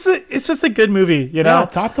yeah, it's just a good movie, Yeah,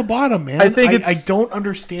 top to bottom, man. I think I don't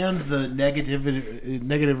understand the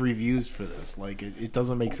negative reviews for this. Like, it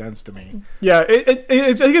doesn't make sense to me. Yeah,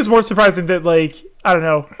 I think it's more surprising that, like, I don't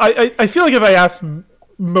know. I feel like if I asked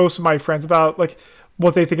most of my friends about like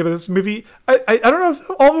what they think of this movie, I don't know if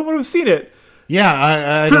all of them would have seen it.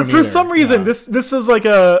 Yeah, for some reason, this is like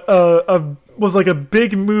was like a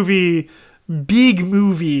big movie.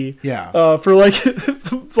 Yeah. For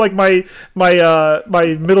like my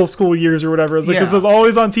middle school years or whatever. It's like, because it was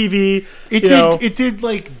always on TV. It did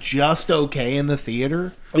like just okay in the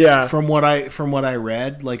theater. Yeah. From what I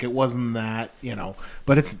read, like, it wasn't that,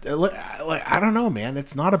 but it's like, I don't know, man.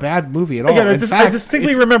 It's not a bad movie at all. Again, I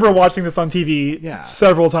distinctly remember watching this on TV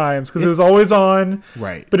several times because it was always on.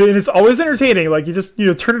 Right. But it's always entertaining. Like, you just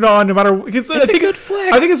turn it on no matter. It's a good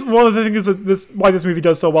flick. I think it's one of the things why this movie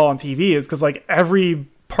does so well on TV is because like every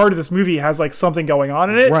part of this movie has like something going on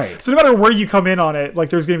in it. Right. So no matter where you come in on it, like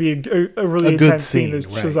there's going to be a really intense scene that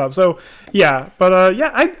shows up. So yeah, but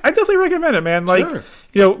I definitely recommend it, man. Like,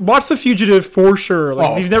 watch The Fugitive for sure.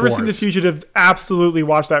 Like, if you've never seen The Fugitive, absolutely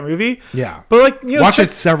watch that movie. Yeah. But like, watch it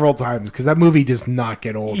several times because that movie does not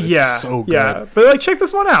get old. It's so good. Yeah. But like, check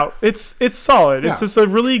this one out. It's solid. It's just a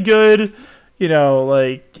really good,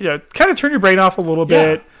 kind of turn your brain off a little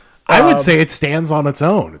bit. I would say it stands on its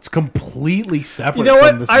own. It's completely separate. You know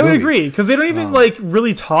what? From this I would movie. agree because they don't even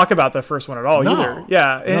really talk about the first one at all either.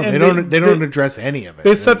 Yeah, and they don't address any of it.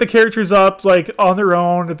 They set the characters up like on their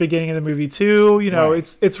own at the beginning of the movie too.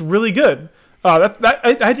 It's really good. I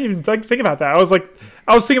didn't even think about that. I was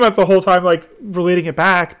thinking about it the whole time, like relating it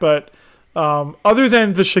back, but. Other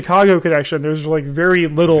than the Chicago connection, there's like very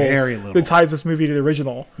little that ties this movie to the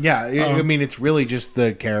original. Yeah, I mean, it's really just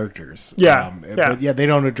the characters. But they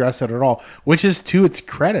don't address it at all, which is to its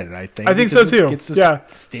credit, I think. I think so too. It gets to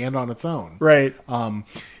stand on its own. Right.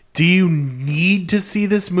 Do you need to see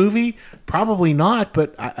this movie? Probably not,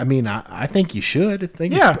 but I mean, I think you should. I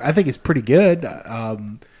think it's pretty good. I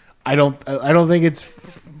don't think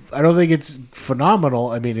it's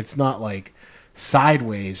phenomenal. I mean, it's not like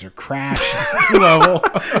Sideways or Crash level.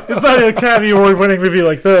 It's not an Academy Award winning movie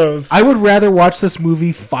like those. I would rather watch this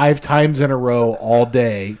movie 5 times in a row all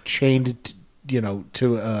day, chained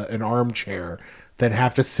to an armchair, than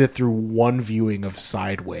have to sit through one viewing of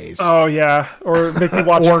Sideways. Oh yeah, or make me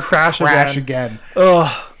watch Crash again.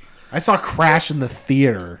 Ugh. I saw Crash in the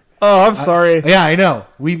theater. Oh, I'm sorry. Yeah, I know.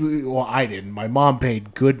 I didn't. My mom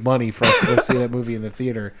paid good money for us to go see that movie in the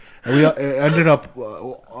theater, and we ended up.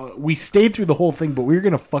 We stayed through the whole thing, but we were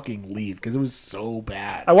gonna fucking leave because it was so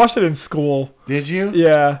bad. I watched it in school. Did you?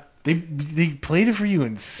 Yeah. They played it for you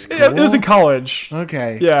in school. It was in college.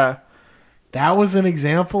 Okay. Yeah. That was an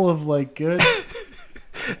example of like good.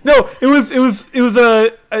 No, it was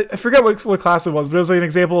I forget what class it was, but it was like an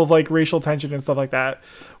example of like racial tension and stuff like that,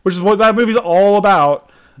 which is what that movie's all about.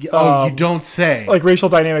 Oh, you don't say. Like racial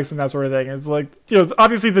dynamics and that sort of thing. It's like,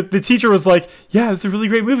 obviously the teacher was like, yeah, it's a really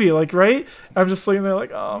great movie. Like, right? I'm just sitting there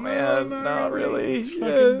like, oh man, not really.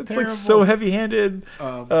 It's like so heavy-handed.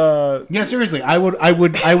 Yeah, seriously, I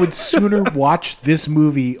would sooner watch this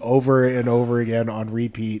movie over and over again on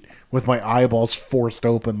repeat with my eyeballs forced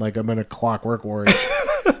open like I'm in a Clockwork Orange.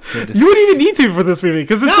 You wouldn't even need to for this movie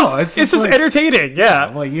because it's just like, entertaining. Yeah,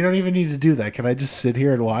 like you don't even need to do that. Can I just sit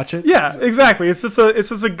here and watch it? Yeah, exactly. It's just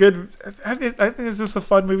a good. I think it's just a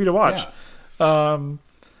fun movie to watch. Yeah.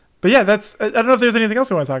 But yeah, I don't know if there's anything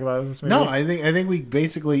else we want to talk about in this movie. No, I think we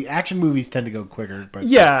basically action movies tend to go quicker, but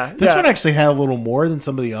this one actually had a little more than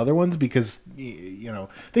some of the other ones because I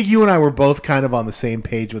think you and I were both kind of on the same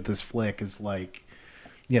page with this flick. Is like,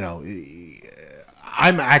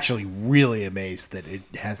 I'm actually really amazed that it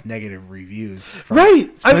has negative reviews.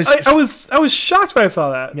 Right, I was shocked when I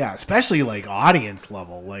saw that. Yeah, especially like audience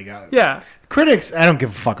level. Like, critics. I don't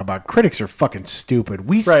give a fuck about critics. Are fucking stupid.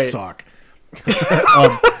 We suck.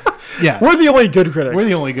 Yeah, we're the only good critics. We're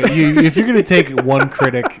the only good. If you're going to take one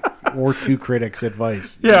critic or 2 critics'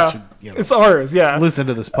 advice, you should, it's ours. Yeah, listen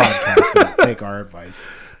to this podcast and take our advice.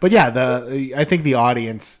 But yeah, I think the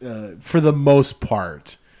audience, for the most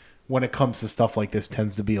part, when it comes to stuff like this,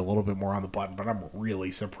 tends to be a little bit more on the button. But I'm really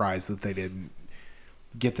surprised that they didn't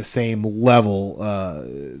get the same level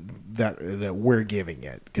that we're giving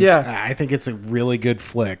it. Because I think it's a really good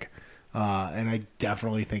flick. And I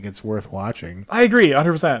definitely think it's worth watching. I agree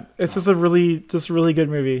 100%. It's just a really good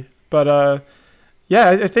movie. But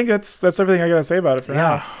I think that's everything I gotta say about it for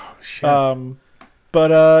now. Shit.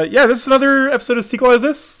 This is another episode of Sequelize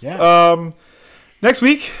This. Yeah. Next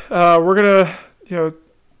week, we're gonna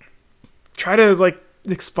try to like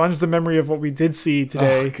expunge the memory of what we did see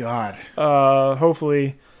today. Oh God.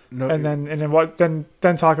 Hopefully. No, and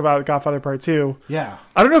then talk about Godfather Part 2. Yeah.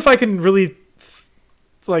 I don't know if I can really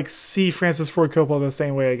like see Francis Ford Coppola the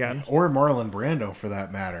same way again, or Marlon Brando for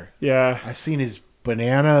that matter. Yeah, I've seen his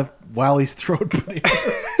banana while he's throwing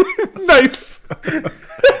bananas. Nice. I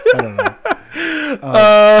don't know.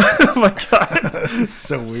 Oh my God, it's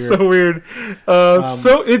so weird. So weird.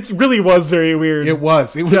 So it really was very weird. It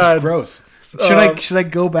was gross. Should I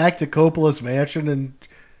go back to Coppola's mansion and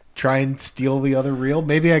try and steal the other reel?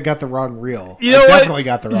 Maybe I got the wrong reel. You definitely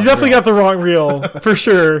got the wrong. You definitely got the wrong reel for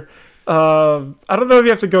sure. I don't know if you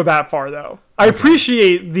have to go that far though. I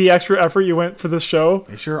appreciate the extra effort you went for this show.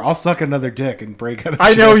 Sure, I'll suck another dick and break out.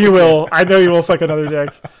 I know you will. I know you will suck another dick.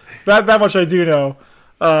 That much I do know.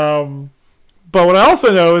 But what I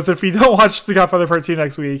also know is if we don't watch The Godfather Part 2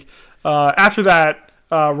 next week, after that,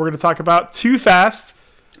 we're going to talk about Too Fast,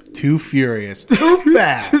 Too Furious. Too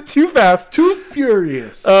Fast. Too Fast. Too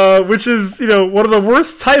Furious. Which is, one of the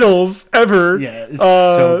worst titles ever. Yeah, it's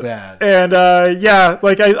so bad. And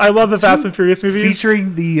I love the Fast and Furious movies.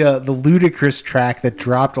 Featuring the Ludacris track that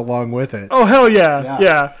dropped along with it. Oh, hell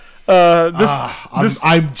yeah.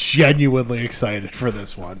 I'm genuinely excited for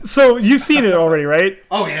this one. So you've seen it already, right?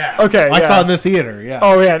 Oh yeah. Okay. I saw it in the theater. Yeah.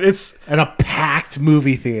 Oh man, it's and a packed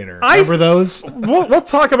movie theater. Remember those? We'll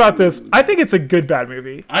talk about this. I think it's a good bad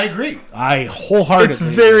movie. I agree. I wholeheartedly. It's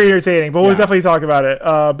very entertaining, but we'll definitely talk about it.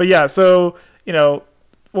 But yeah, so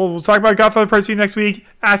we'll talk about Godfather Part 2 next week.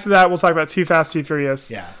 After that, we'll talk about Too Fast, Too Furious.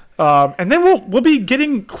 Yeah. And then we'll be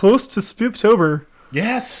getting close to Spooktober.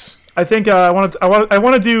 Yes. I think I want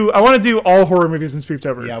to do all horror movies in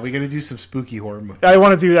Spooktober. Yeah, we got to do some spooky horror movies. I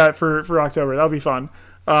want to do that for October. That'll be fun.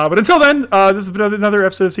 But until then, this has been another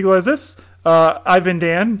episode of Sequelize This. I've been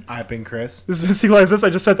Dan. I've been Chris. This has been Sequelize This. I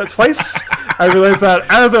just said that twice. I realized that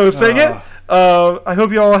as I was saying it. I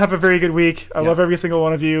hope you all have a very good week. I love every single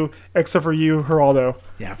one of you, except for you, Geraldo.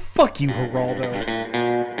 Yeah, fuck you, Geraldo.